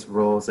research-based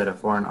roles that a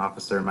foreign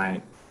officer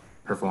might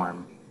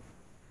perform.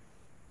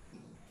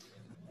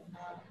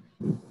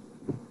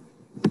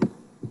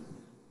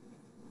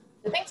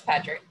 So thanks,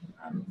 Patrick.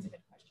 It's a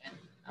good question.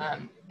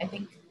 I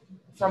think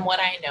from what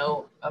I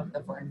know of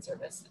the Foreign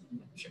Service, I'm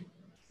sure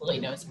Lily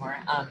knows more,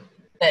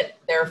 that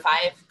there are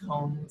 5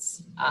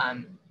 cones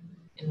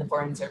in the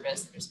Foreign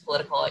Service. There's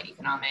political,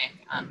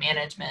 economic,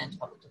 management,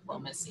 public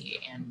diplomacy,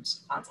 and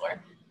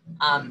consular.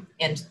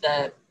 And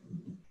the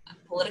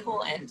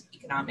political and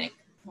economic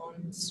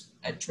cones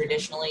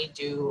traditionally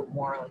do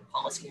more like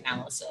policy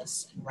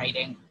analysis and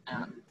writing,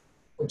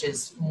 which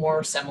is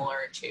more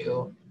similar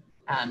to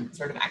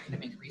sort of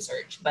academic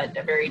research, but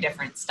a very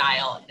different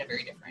style and a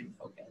very different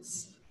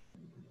focus.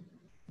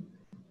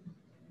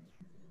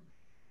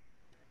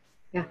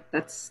 Yeah,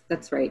 that's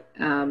right.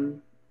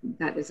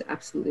 That is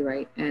absolutely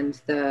right.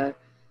 And the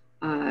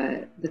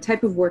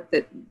type of work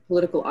that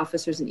political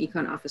officers and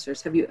econ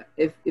officers have,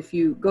 if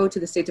you go to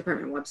the State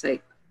Department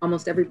website,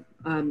 almost every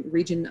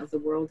region of the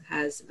world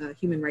has a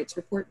human rights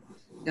report.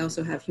 They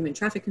also have human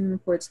trafficking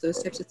reports,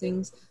 those types of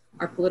things.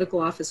 Our political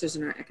officers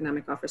and our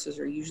economic officers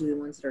are usually the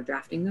ones that are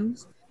drafting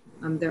those.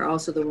 They're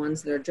also the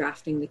ones that are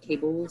drafting the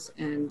cables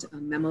and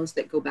memos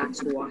that go back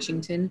to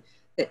Washington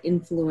that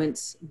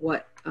influence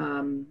what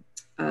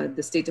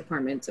the State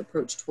Department's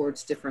approach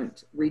towards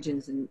different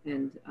regions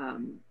and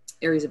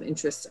areas of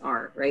interest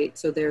are, right?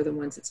 So they're the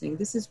ones that saying,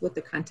 this is what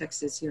the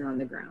context is here on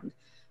the ground.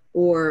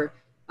 Or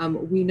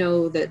we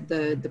know that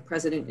the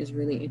president is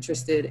really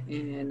interested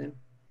in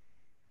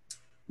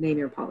name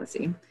your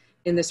policy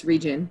in this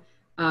region.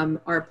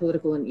 Our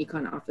political and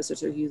econ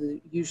officers are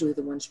usually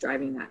the ones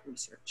driving that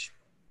research.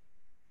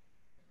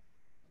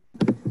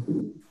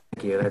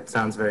 Thank you. That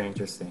sounds very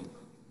interesting.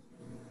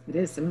 It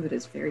is. Some of it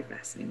is very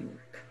fascinating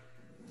work.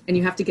 And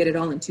you have to get it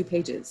all in 2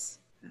 pages,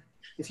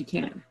 if you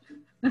can.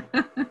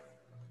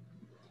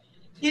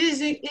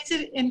 Is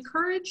it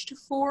encouraged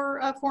for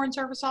Foreign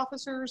Service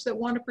officers that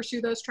want to pursue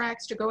those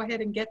tracks to go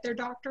ahead and get their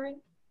doctorate?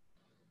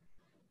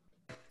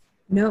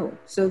 No.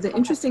 So the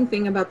interesting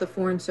thing about the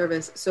Foreign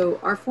Service, so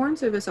our Foreign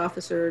Service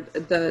officer,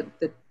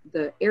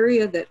 the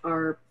area that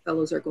our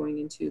fellows are going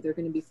into, they're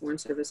going to be Foreign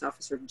Service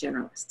officer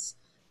generalists.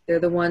 They're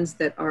the ones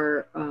that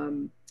are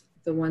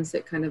the ones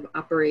that kind of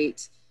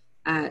operate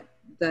at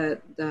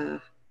what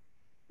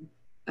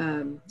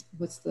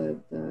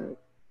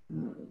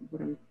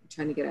I'm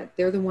trying to get at.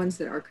 They're the ones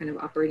that are kind of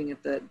operating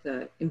at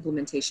the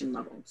implementation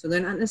level. So they're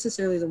not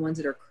necessarily the ones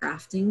that are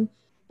crafting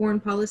foreign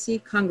policy.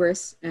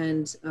 Congress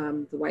and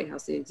the White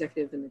House, the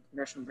executive and the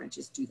congressional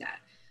branches do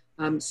that.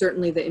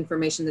 Certainly the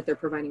information that they're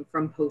providing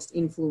from Post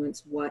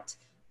influence what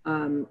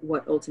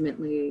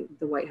ultimately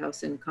the White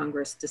House and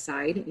Congress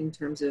decide in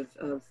terms of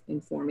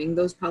informing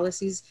those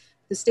policies.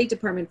 The State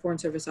Department Foreign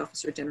Service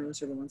officer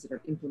generalists are the ones that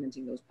are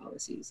implementing those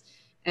policies.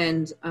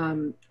 And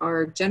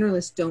our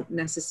generalists don't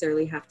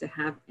necessarily have to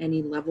have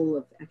any level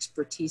of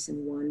expertise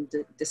in one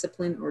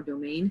discipline or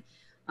domain.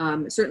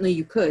 Certainly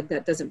you could,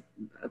 that doesn't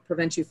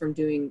prevent you from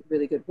doing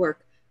really good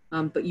work,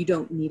 but you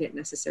don't need it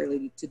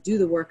necessarily to do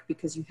the work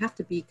because you have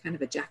to be kind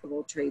of a jack of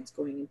all trades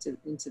going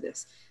into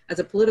this. As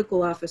a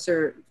political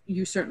officer,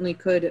 you certainly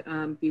could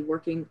be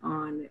working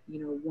on,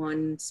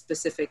 one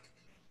specific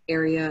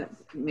area,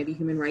 maybe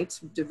human rights,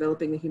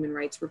 developing the human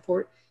rights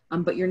report.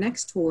 But your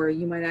next tour,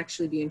 you might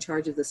actually be in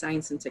charge of the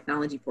science and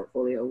technology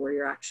portfolio, where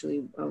you're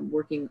actually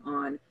working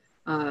on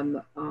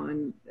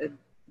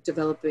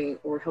developing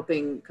or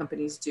helping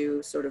companies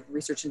do sort of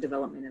research and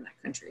development in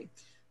that country.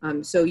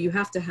 So you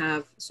have to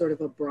have sort of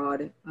a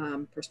broad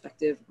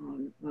perspective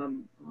on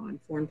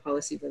foreign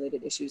policy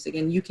related issues.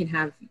 Again, you can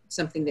have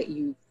something that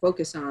you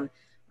focus on,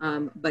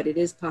 but it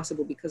is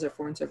possible, because our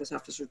Foreign Service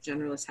officers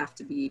generalists have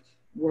to be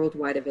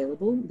worldwide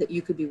available, that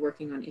you could be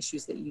working on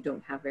issues that you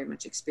don't have very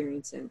much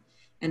experience in.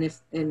 And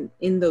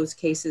in those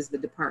cases, the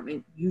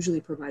department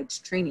usually provides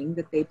training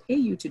that they pay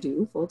you to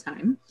do full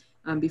time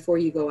before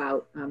you go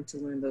out to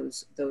learn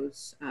those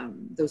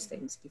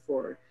things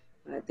before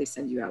they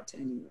send you out to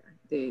anywhere.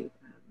 They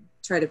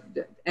try to,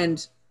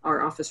 and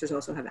our officers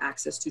also have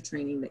access to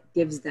training that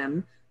gives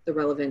them the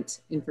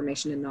relevant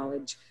information and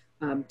knowledge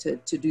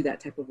to do that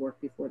type of work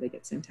before they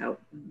get sent out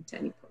to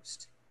any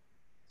post.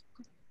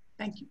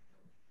 Thank you.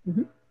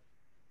 Mm-hmm.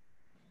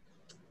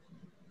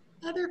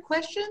 Other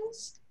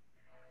questions?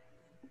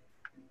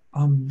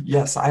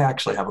 Yes, I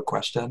actually have a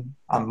question.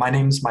 My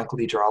name is Michael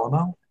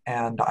DiGirolamo,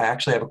 and I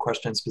actually have a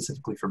question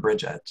specifically for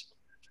Bridget.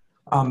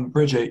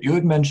 Bridget, you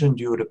had mentioned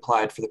you had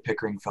applied for the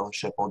Pickering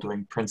Fellowship while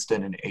doing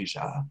Princeton in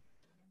Asia.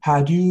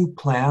 Had you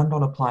planned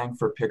on applying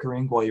for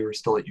Pickering while you were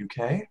still at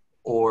UK,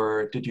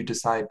 or did you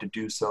decide to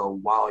do so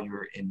while you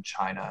were in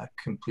China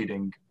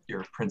completing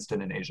your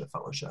Princeton in Asia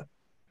Fellowship?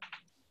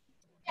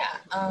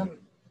 Yeah,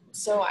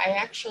 so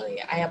I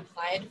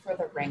applied for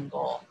the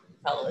Wrangell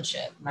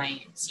fellowship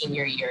my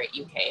senior year at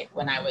UK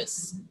when I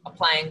was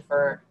applying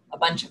for a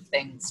bunch of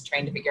things,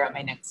 trying to figure out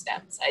my next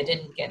steps. I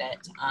didn't get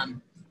it,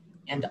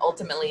 and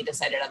ultimately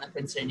decided on the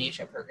Princeton in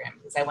Asia program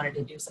because I wanted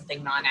to do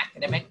something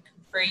non-academic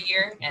for a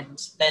year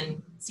and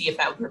then see if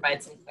that would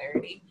provide some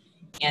clarity.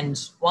 And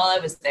while I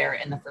was there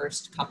in the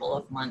first couple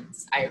of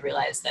months, I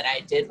realized that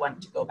I did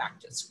want to go back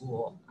to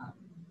school.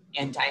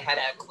 And I had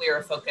a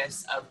clearer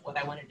focus of what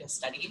I wanted to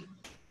study.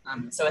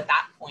 So at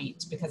that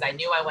point, because I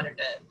knew I wanted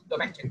to go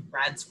back to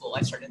grad school,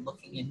 I started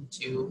looking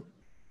into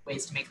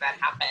ways to make that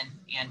happen.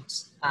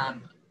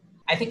 And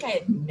I think I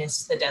had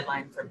missed the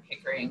deadline for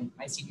Pickering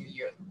my senior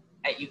year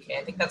at UK.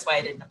 I think that's why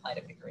I didn't apply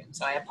to Pickering.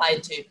 So I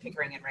applied to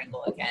Pickering and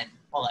Wrangell again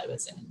while I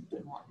was in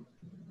Dunmore.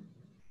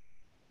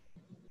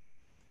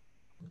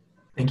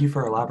 Thank you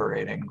for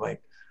elaborating.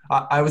 Like,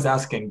 I was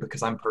asking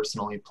because I'm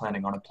personally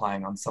planning on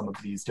applying on some of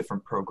these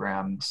different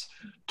programs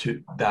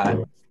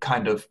that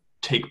kind of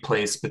take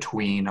place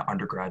between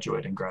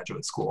undergraduate and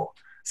graduate school.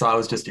 So I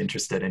was just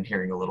interested in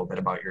hearing a little bit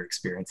about your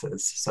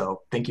experiences.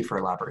 So thank you for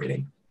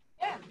elaborating.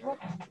 Yeah, you're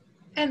welcome.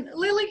 And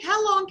Lily,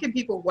 how long can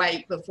people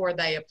wait before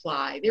they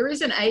apply? There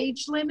is an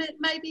age limit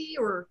maybe,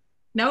 or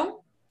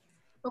no?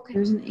 Okay.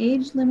 There's an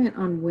age limit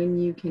on when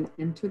you can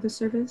enter the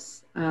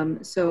service.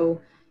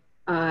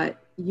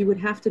 You would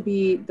have to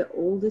be, the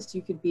oldest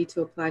you could be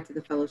to apply to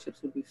the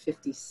fellowships would be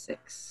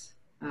 56,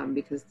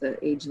 because the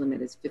age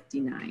limit is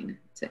 59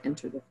 to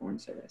enter the foreign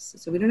service.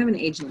 So we don't have an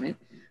age limit.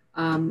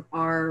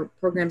 Our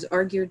programs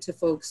are geared to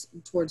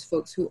towards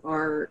folks who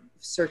are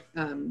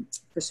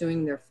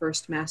pursuing their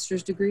first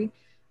master's degree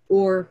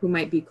or who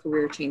might be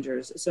career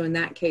changers. So in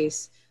that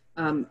case,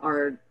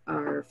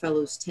 our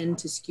fellows tend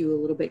to skew a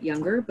little bit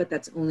younger, but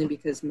that's only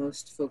because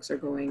most folks are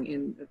going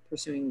in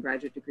pursuing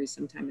graduate degrees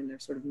sometime in their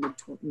sort of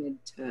mid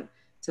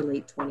to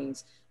late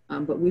 20s.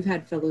 But we've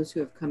had fellows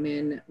who have come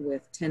in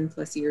with 10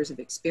 plus years of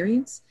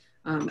experience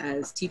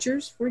as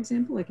teachers, for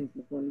example. I can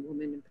think of one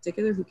woman in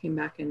particular who came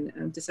back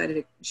and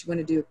decided she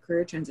wanted to do a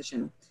career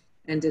transition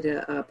and did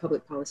a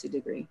public policy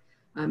degree.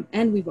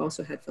 And we've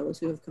also had fellows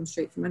who have come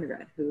straight from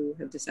undergrad who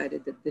have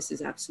decided that this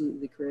is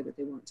absolutely the career that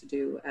they want to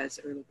do as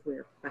early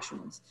career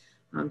professionals.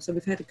 So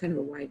we've had a kind of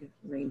a wide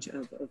range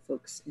of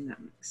folks in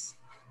that mix.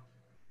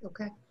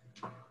 Okay.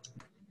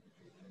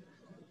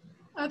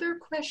 Other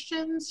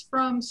questions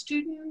from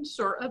students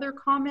or other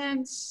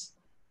comments?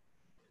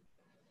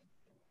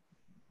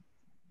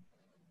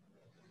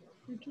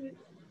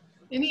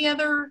 Any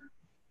other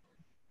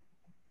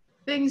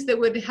things that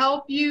would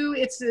help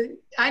you?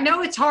 I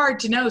know it's hard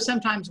to know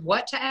sometimes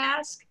what to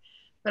ask,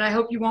 but I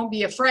hope you won't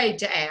be afraid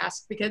to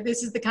ask, because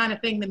this is the kind of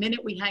thing, the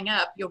minute we hang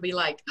up, you'll be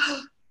like,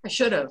 oh, I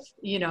should have,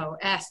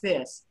 asked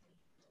this.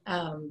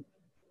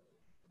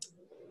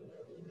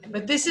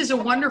 But this is a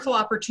wonderful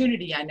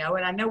opportunity, I know,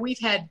 and I know we've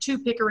had 2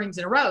 Pickerings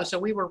in a row, so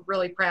we were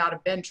really proud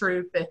of Ben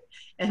Troop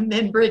and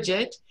then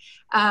Bridget.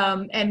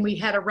 And we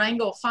had a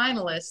Wrangell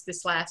finalist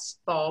this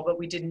last fall, but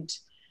we didn't,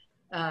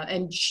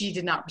 and she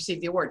did not receive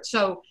the award.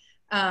 So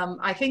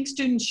I think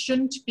students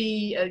shouldn't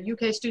be,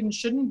 UK students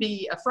shouldn't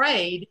be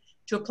afraid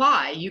to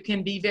apply. You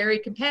can be very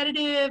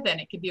competitive and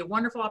it can be a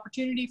wonderful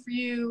opportunity for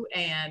you.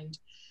 And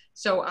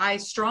so I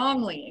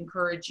strongly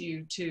encourage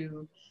you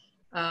to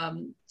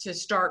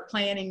start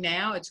planning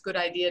now. It's a good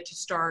idea to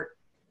start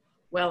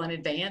well in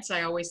advance,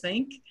 I always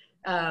think,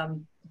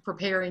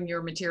 preparing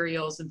your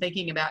materials and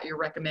thinking about your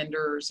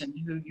recommenders and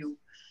who you,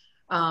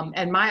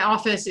 and my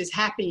office is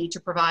happy to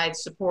provide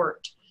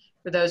support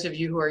for those of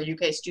you who are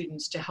UK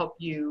students to help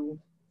you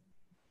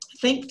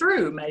think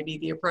through maybe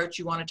the approach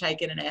you want to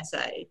take in an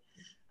essay.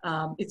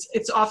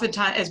 It's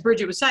oftentimes, as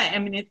Bridget was saying, I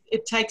mean,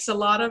 it takes a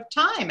lot of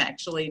time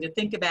actually to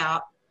think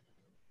about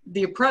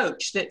the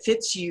approach that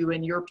fits you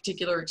and your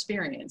particular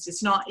experience.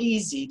 It's not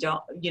easy to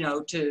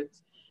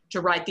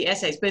write the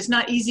essays, but it's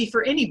not easy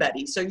for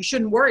anybody. So you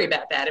shouldn't worry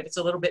about that if it's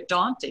a little bit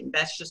daunting.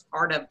 That's just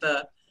part of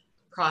the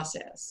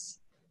process.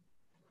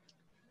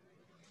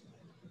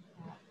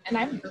 And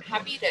I'm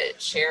happy to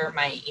share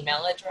my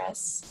email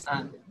address.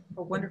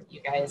 Wonderful. You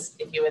guys,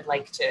 if you would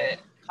like to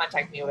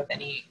contact me with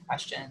any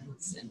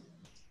questions. And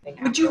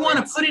would you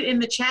want to put it in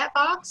the chat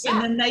box, and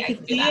then they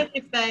could see it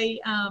if they...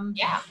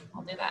 Yeah,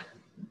 I'll do that.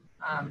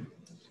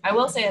 I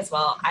will say as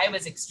well, I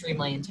was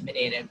extremely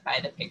intimidated by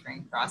the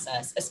Pickering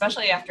process,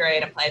 especially after I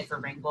had applied for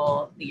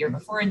Wrangell the year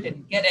before and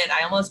didn't get it.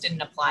 I almost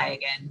didn't apply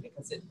again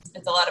because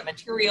it's a lot of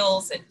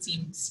materials. It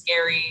seemed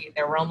scary.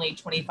 There were only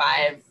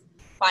 25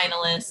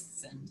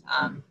 finalists,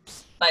 and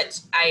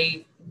but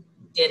I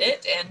did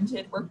it and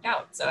it worked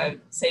out. So I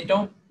would say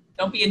don't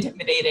be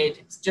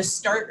intimidated. Just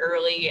start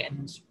early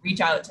and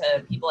reach out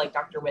to people like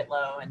Dr.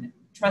 Whitlow and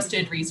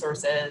trusted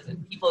resources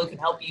and people who can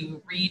help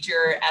you read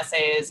your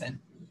essays and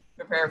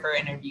prepare for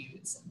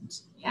interviews.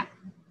 And yeah.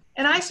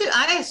 And I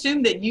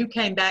assume that you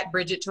came back,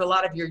 Bridget, to a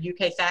lot of your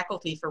UK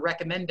faculty for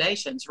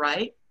recommendations,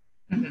 right?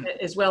 Mm-hmm.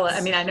 As well, I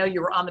mean, I know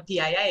you were on the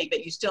PIA,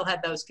 but you still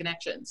had those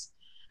connections.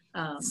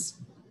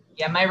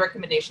 Yeah, my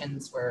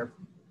recommendations were,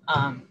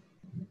 I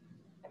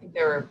think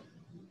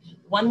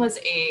one was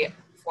a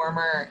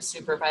former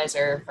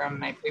supervisor from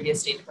my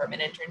previous State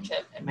Department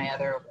internship, and my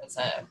other was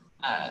a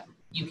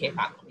UK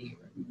faculty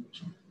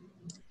recommendation.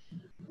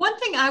 One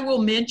thing I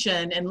will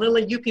mention, and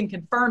Lily, you can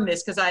confirm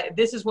this because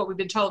this is what we've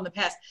been told in the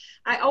past.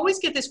 I always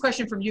get this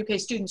question from UK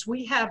students.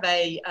 We have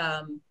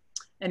an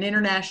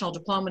international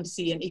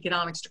diplomacy and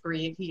economics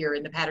degree here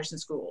in the Patterson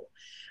School,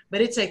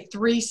 but it's a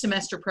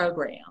 3-semester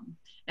program.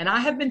 And I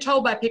have been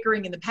told by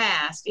Pickering in the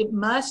past, it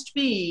must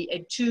be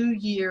a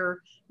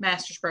 2-year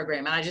master's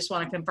program. And I just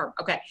want to confirm.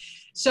 Okay,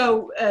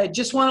 so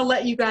just want to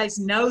let you guys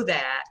know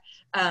that.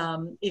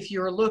 If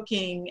you're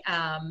looking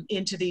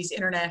into these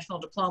international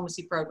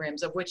diplomacy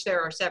programs, of which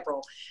there are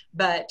several,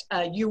 but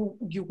you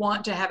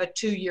want to have a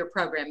 2-year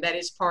program. That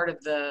is part of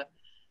the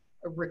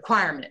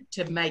requirement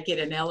to make it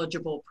an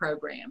eligible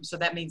program. So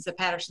that means the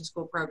Patterson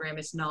School program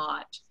does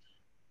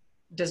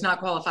not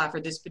qualify for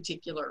this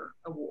particular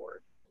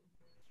award.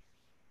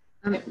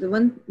 The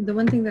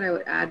one thing that I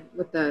would add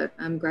with the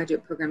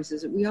graduate programs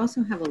is that we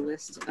also have a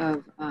list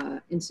of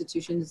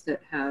institutions that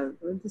have,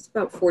 there's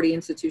about 40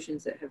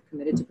 institutions that have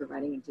committed to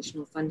providing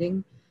additional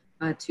funding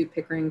to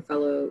Pickering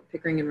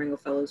and Ringel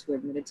Fellows who are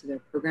admitted to their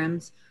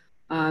programs.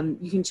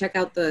 You can check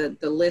out the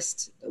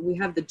list. We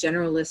have the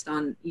general list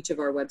on each of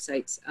our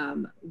websites.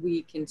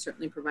 We can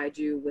certainly provide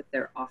you with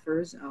their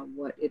offers,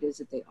 what it is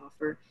that they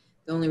offer.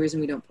 The only reason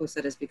we don't post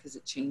that is because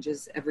it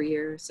changes every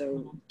year.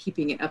 So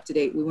keeping it up to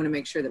date, we want to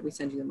make sure that we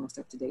send you the most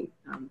up to date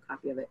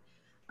copy of it.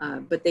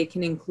 But they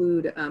can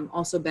include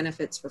also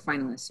benefits for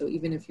finalists. So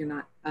even if you're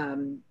not,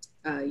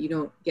 you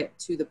don't get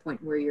to the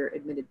point where you're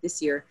admitted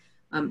this year,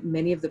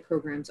 many of the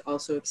programs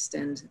also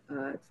extend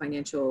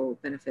financial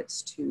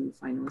benefits to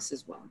finalists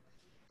as well.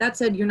 That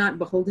said, you're not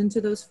beholden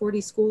to those 40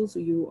 schools.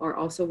 You are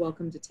also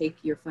welcome to take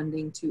your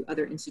funding to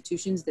other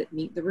institutions that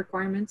meet the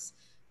requirements.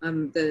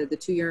 The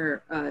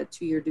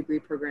two-year degree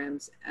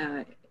programs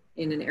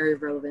in an area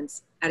of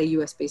relevance at a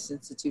US-based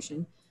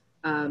institution.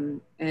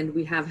 And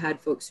we have had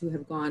folks who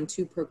have gone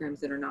to programs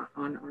that are not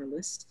on our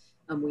list.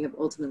 We have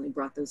ultimately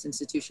brought those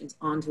institutions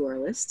onto our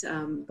list,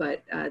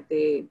 but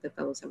the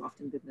fellows have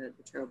often been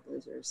the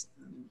trailblazers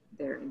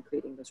there in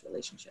creating those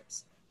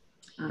relationships.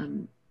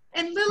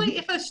 And Lily,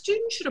 if a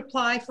student should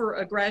apply for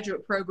a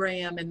graduate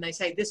program and they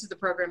say, this is the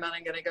program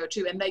I'm going to go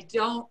to, and they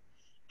don't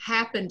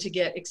happen to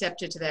get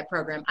accepted to that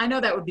program, I know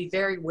that would be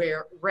very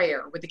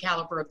rare with the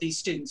caliber of these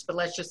students, but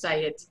let's just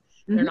say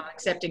they're not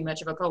accepting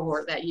much of a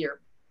cohort that year.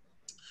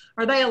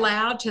 Are they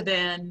allowed to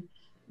then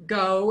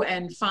go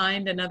and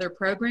find another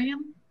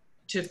program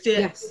to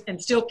fit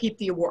and still keep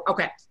the award?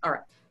 Okay, all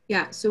right.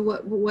 Yeah, so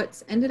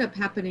what's ended up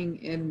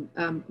happening,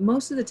 and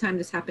most of the time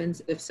this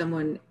happens if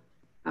someone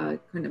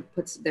kind of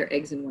puts their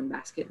eggs in one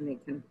basket and they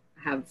kind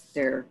of have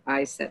their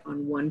eyes set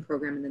on one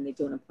program and then they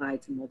don't apply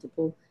to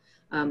multiple.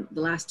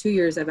 The last 2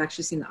 years, I've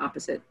actually seen the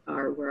opposite,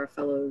 where our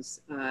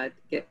fellows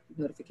get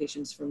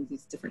notifications from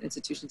these different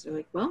institutions. They're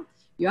like, well,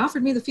 you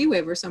offered me the fee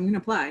waiver, so I'm going to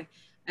apply.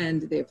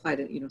 And they apply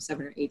to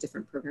 7 or 8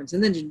 different programs.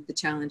 And then the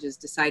challenge is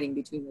deciding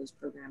between those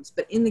programs.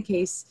 But in the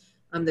case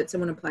that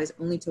someone applies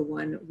only to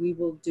one,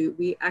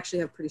 we actually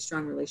have pretty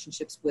strong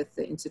relationships with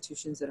the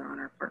institutions that are on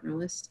our partner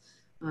list.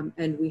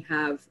 And we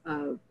have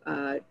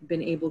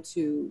been able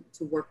to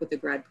work with the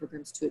grad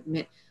programs to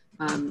admit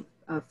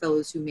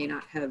fellows who may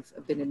not have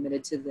been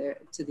admitted to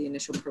the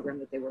initial program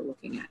that they were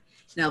looking at.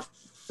 Now,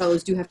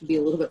 fellows do have to be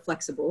a little bit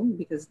flexible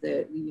because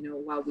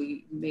while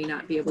we may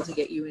not be able to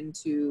get you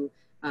into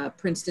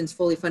Princeton's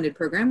fully funded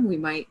program, we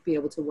might be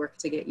able to work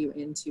to get you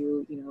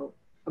into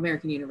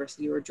American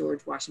University or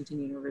George Washington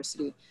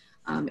University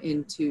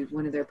into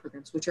one of their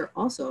programs, which are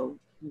also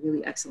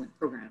really excellent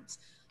programs.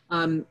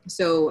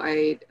 So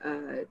I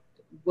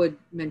would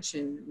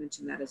mention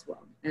that as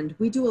well. And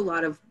we do a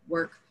lot of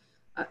work.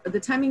 The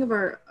timing of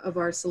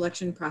our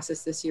selection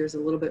process this year is a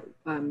little bit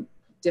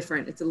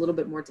different. It's a little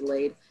bit more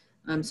delayed.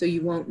 So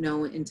you won't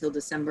know until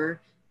December.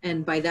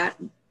 And by that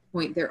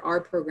point, there are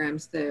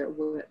programs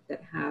that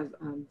have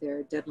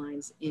their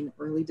deadlines in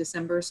early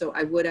December. So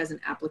I would, as an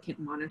applicant,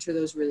 monitor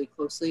those really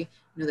closely.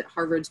 You know that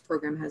Harvard's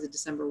program has a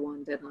December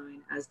 1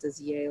 deadline, as does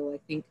Yale, I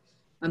think.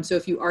 So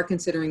if you are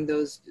considering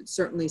those,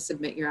 certainly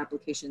submit your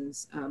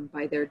applications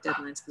by their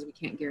deadlines, because we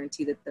can't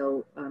guarantee that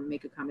they'll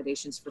make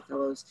accommodations for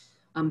fellows.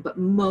 But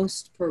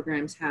most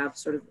programs have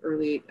sort of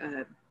early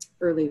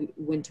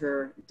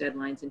winter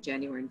deadlines in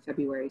January and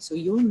February. So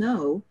you'll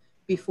know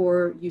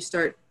before you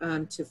start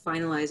to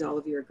finalize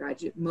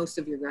most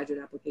of your graduate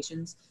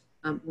applications,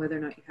 whether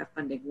or not you have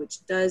funding,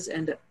 which does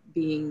end up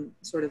being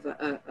sort of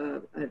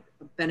a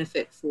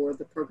benefit for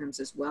the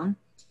programs as well.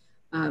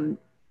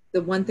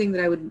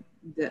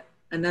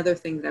 Another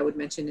thing that I would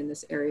mention in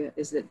this area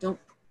is that don't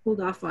hold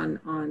off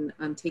on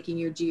taking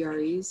your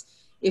GREs.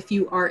 If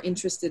you are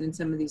interested in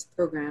some of these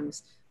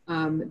programs,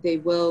 they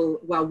will,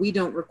 while we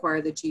don't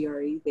require the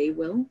GRE, they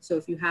will. So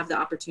if you have the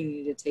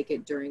opportunity to take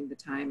it during the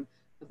time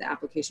of the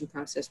application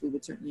process, we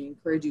would certainly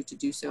encourage you to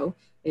do so.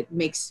 It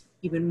makes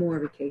even more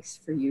of a case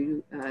for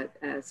you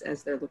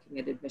as they're looking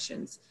at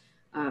admissions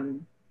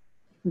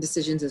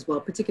decisions as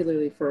well,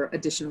 particularly for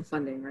additional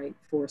funding, right?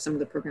 For some of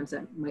the programs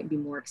that might be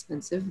more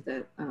expensive,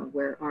 that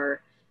where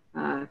our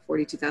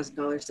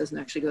 $42,000 doesn't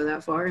actually go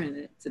that far, and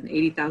it's an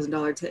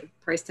 $80,000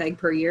 price tag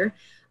per year.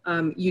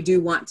 you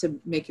do want to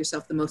make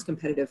yourself the most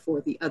competitive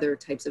for the other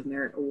types of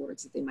merit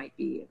awards that they might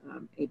be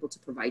able to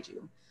provide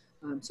you.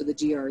 So the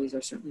GREs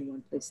are certainly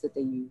one place that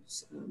they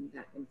use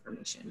that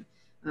information.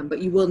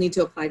 But you will need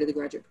to apply to the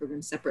graduate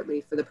program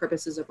separately. For the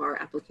purposes of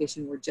our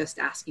application, we're just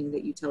asking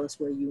that you tell us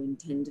where you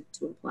intend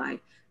to apply,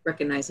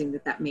 recognizing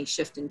that that may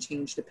shift and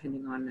change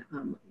depending on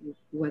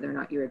whether or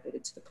not you're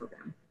admitted to the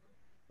program.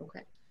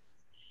 Okay.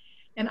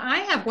 And I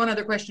have one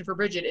other question for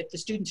Bridget if the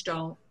students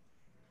don't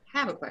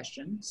have a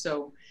question.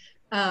 So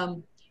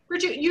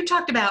Bridget, you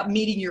talked about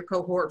meeting your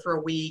cohort for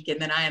a week,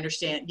 and then I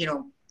understand, you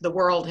know, the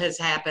world has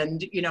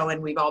happened, you know,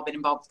 and we've all been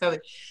involved with COVID.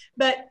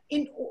 But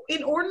in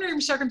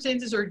ordinary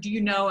circumstances, or do you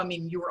know, I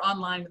mean, you were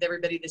online with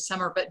everybody this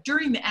summer, but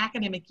during the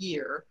academic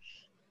year,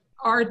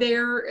 are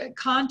there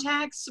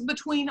contacts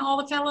between all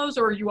the fellows,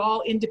 or are you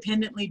all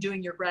independently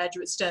doing your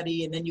graduate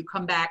study and then you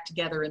come back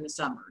together in the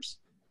summers?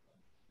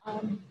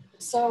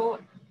 So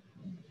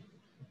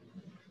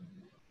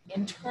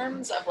in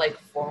terms of like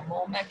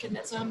formal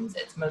mechanisms,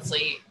 it's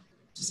mostly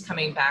just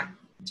coming back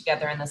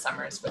together in the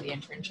summers for the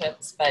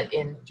internships. But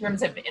in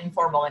terms of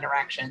informal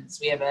interactions,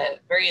 we have a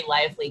very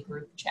lively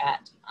group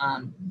chat.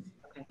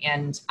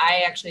 And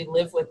I actually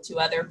live with 2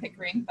 other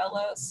Pickering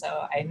fellows,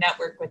 so I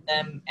network with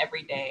them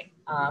every day.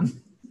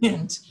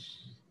 And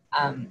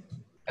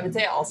I would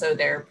say also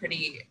they're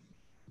pretty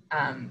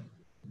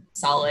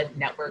solid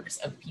networks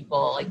of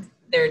people. Like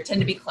there tend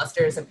to be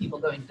clusters of people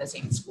going to the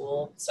same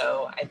school.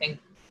 So I think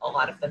a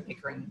lot of the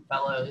Pickering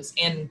fellows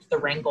and the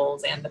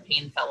Wrangles and the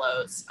Payne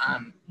fellows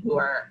who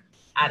are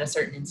at a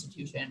certain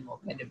institution will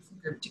kind of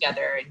group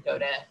together and go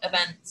to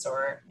events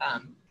or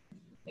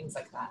things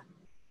like that.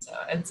 So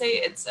I'd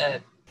say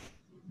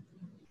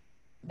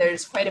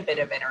there's quite a bit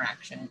of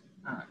interaction,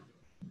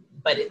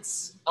 but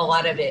a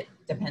lot of it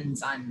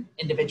depends on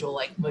individual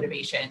like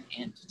motivation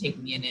and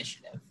taking the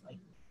initiative. Like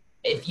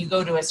if you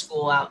go to a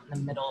school out in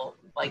the middle,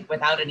 like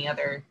without any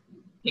other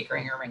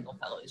Pickering or Wrangle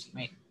fellows, you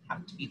might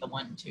have to be the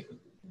one to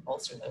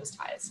bolster those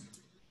ties.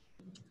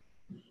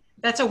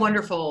 That's a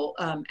wonderful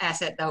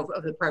asset though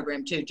of the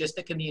program too, just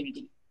the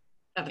community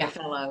of the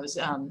fellows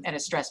at a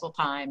stressful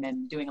time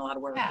and doing a lot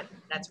of work. Yeah.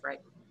 That's great.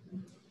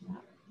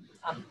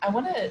 I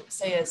want to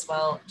say as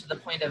well, to the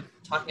point of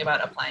talking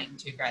about applying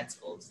to grad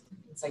schools,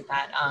 things like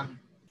that,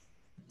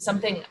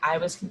 something I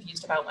was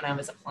confused about when I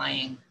was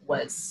applying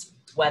was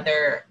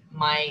whether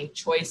my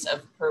choice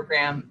of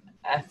program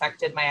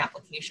affected my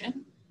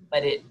application,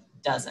 but it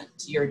doesn't.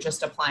 You're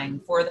just applying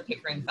for the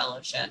Pickering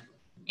Fellowship,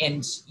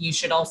 and you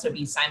should also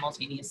be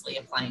simultaneously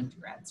applying to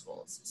grad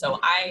schools. So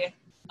I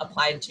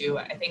applied to,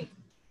 I think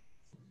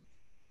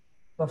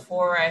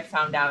before I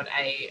found out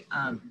I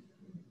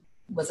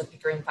was a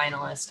Pickering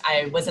finalist,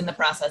 I was in the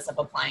process of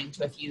applying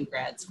to a few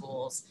grad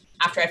schools.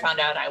 After I found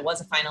out I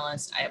was a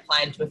finalist, I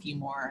applied to a few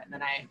more, and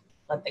then I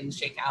let things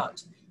shake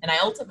out. And I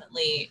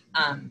ultimately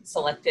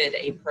selected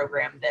a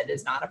program that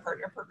is not a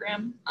partner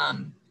program,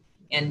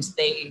 and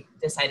they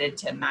decided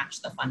to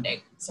match the funding.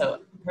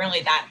 So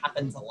apparently that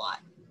happens a lot,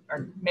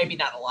 or maybe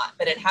not a lot,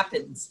 but it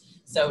happens.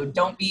 So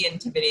don't be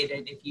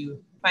intimidated if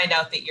you find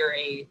out that you're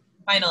a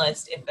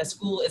finalist. If a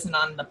school isn't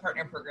on the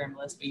partner program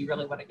list, but you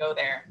really want to go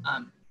there,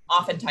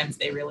 oftentimes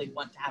they really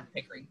want to have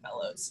Pickering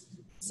fellows.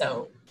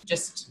 So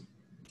just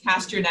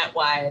cast your net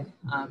wide.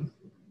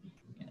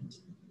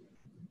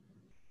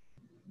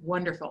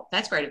 Wonderful.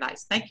 That's great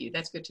advice. Thank you.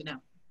 That's good to know.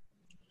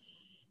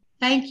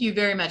 Thank you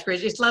very much,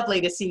 Bridget. It's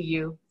lovely to see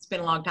you. It's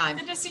been a long time.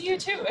 Good to see you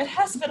too. It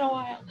has been a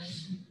while.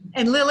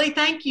 And Lily,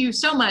 thank you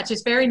so much.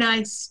 It's very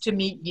nice to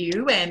meet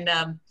you. And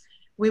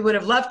we would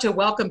have loved to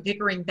welcome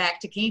Pickering back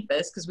to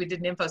campus because we did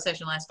an info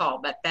session last fall,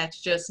 but that's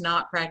just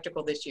not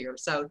practical this year.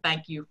 So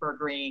thank you for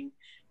agreeing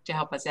to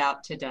help us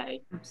out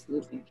today.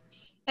 Absolutely.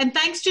 And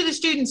thanks to the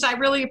students. I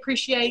really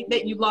appreciate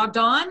that you logged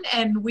on,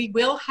 and we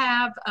will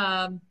have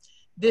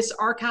this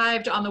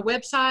archived on the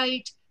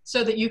website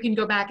so that you can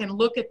go back and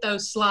look at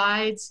those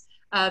slides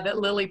that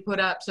Lily put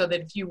up, so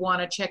that if you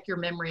want to check your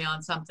memory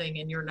on something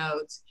in your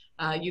notes,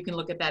 you can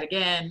look at that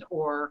again,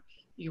 or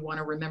you want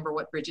to remember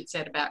what Bridget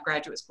said about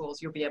graduate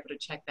schools, you'll be able to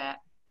check that.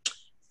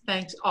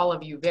 Thanks all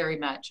of you very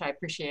much. I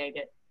appreciate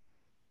it.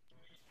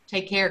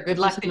 Take care. Good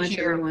luck this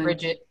year,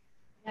 Bridget.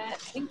 Yeah,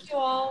 thank you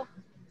all.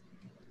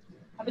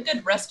 Have a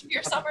good rest of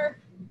your summer.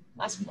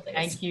 Last couple days.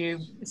 Thank you.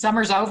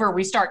 Summer's over.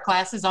 We start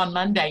classes on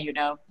Monday, you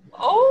know.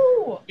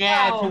 Oh,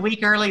 yeah, wow. It's a week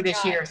early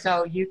this year,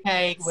 so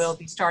UK will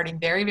be starting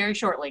very, very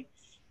shortly.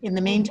 In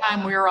the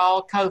meantime, we're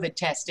all COVID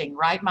testing,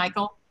 right,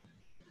 Michael?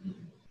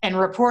 And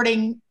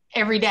reporting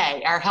every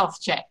day our health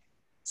check.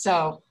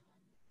 So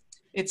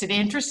it's an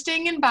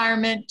interesting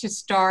environment to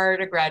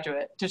start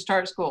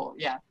school.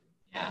 Yeah.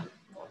 Yeah.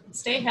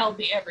 Stay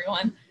healthy,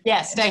 everyone.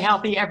 Yes, stay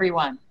healthy,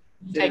 everyone.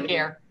 Take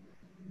care.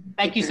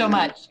 Thank you so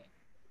much.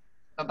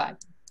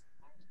 Bye-bye.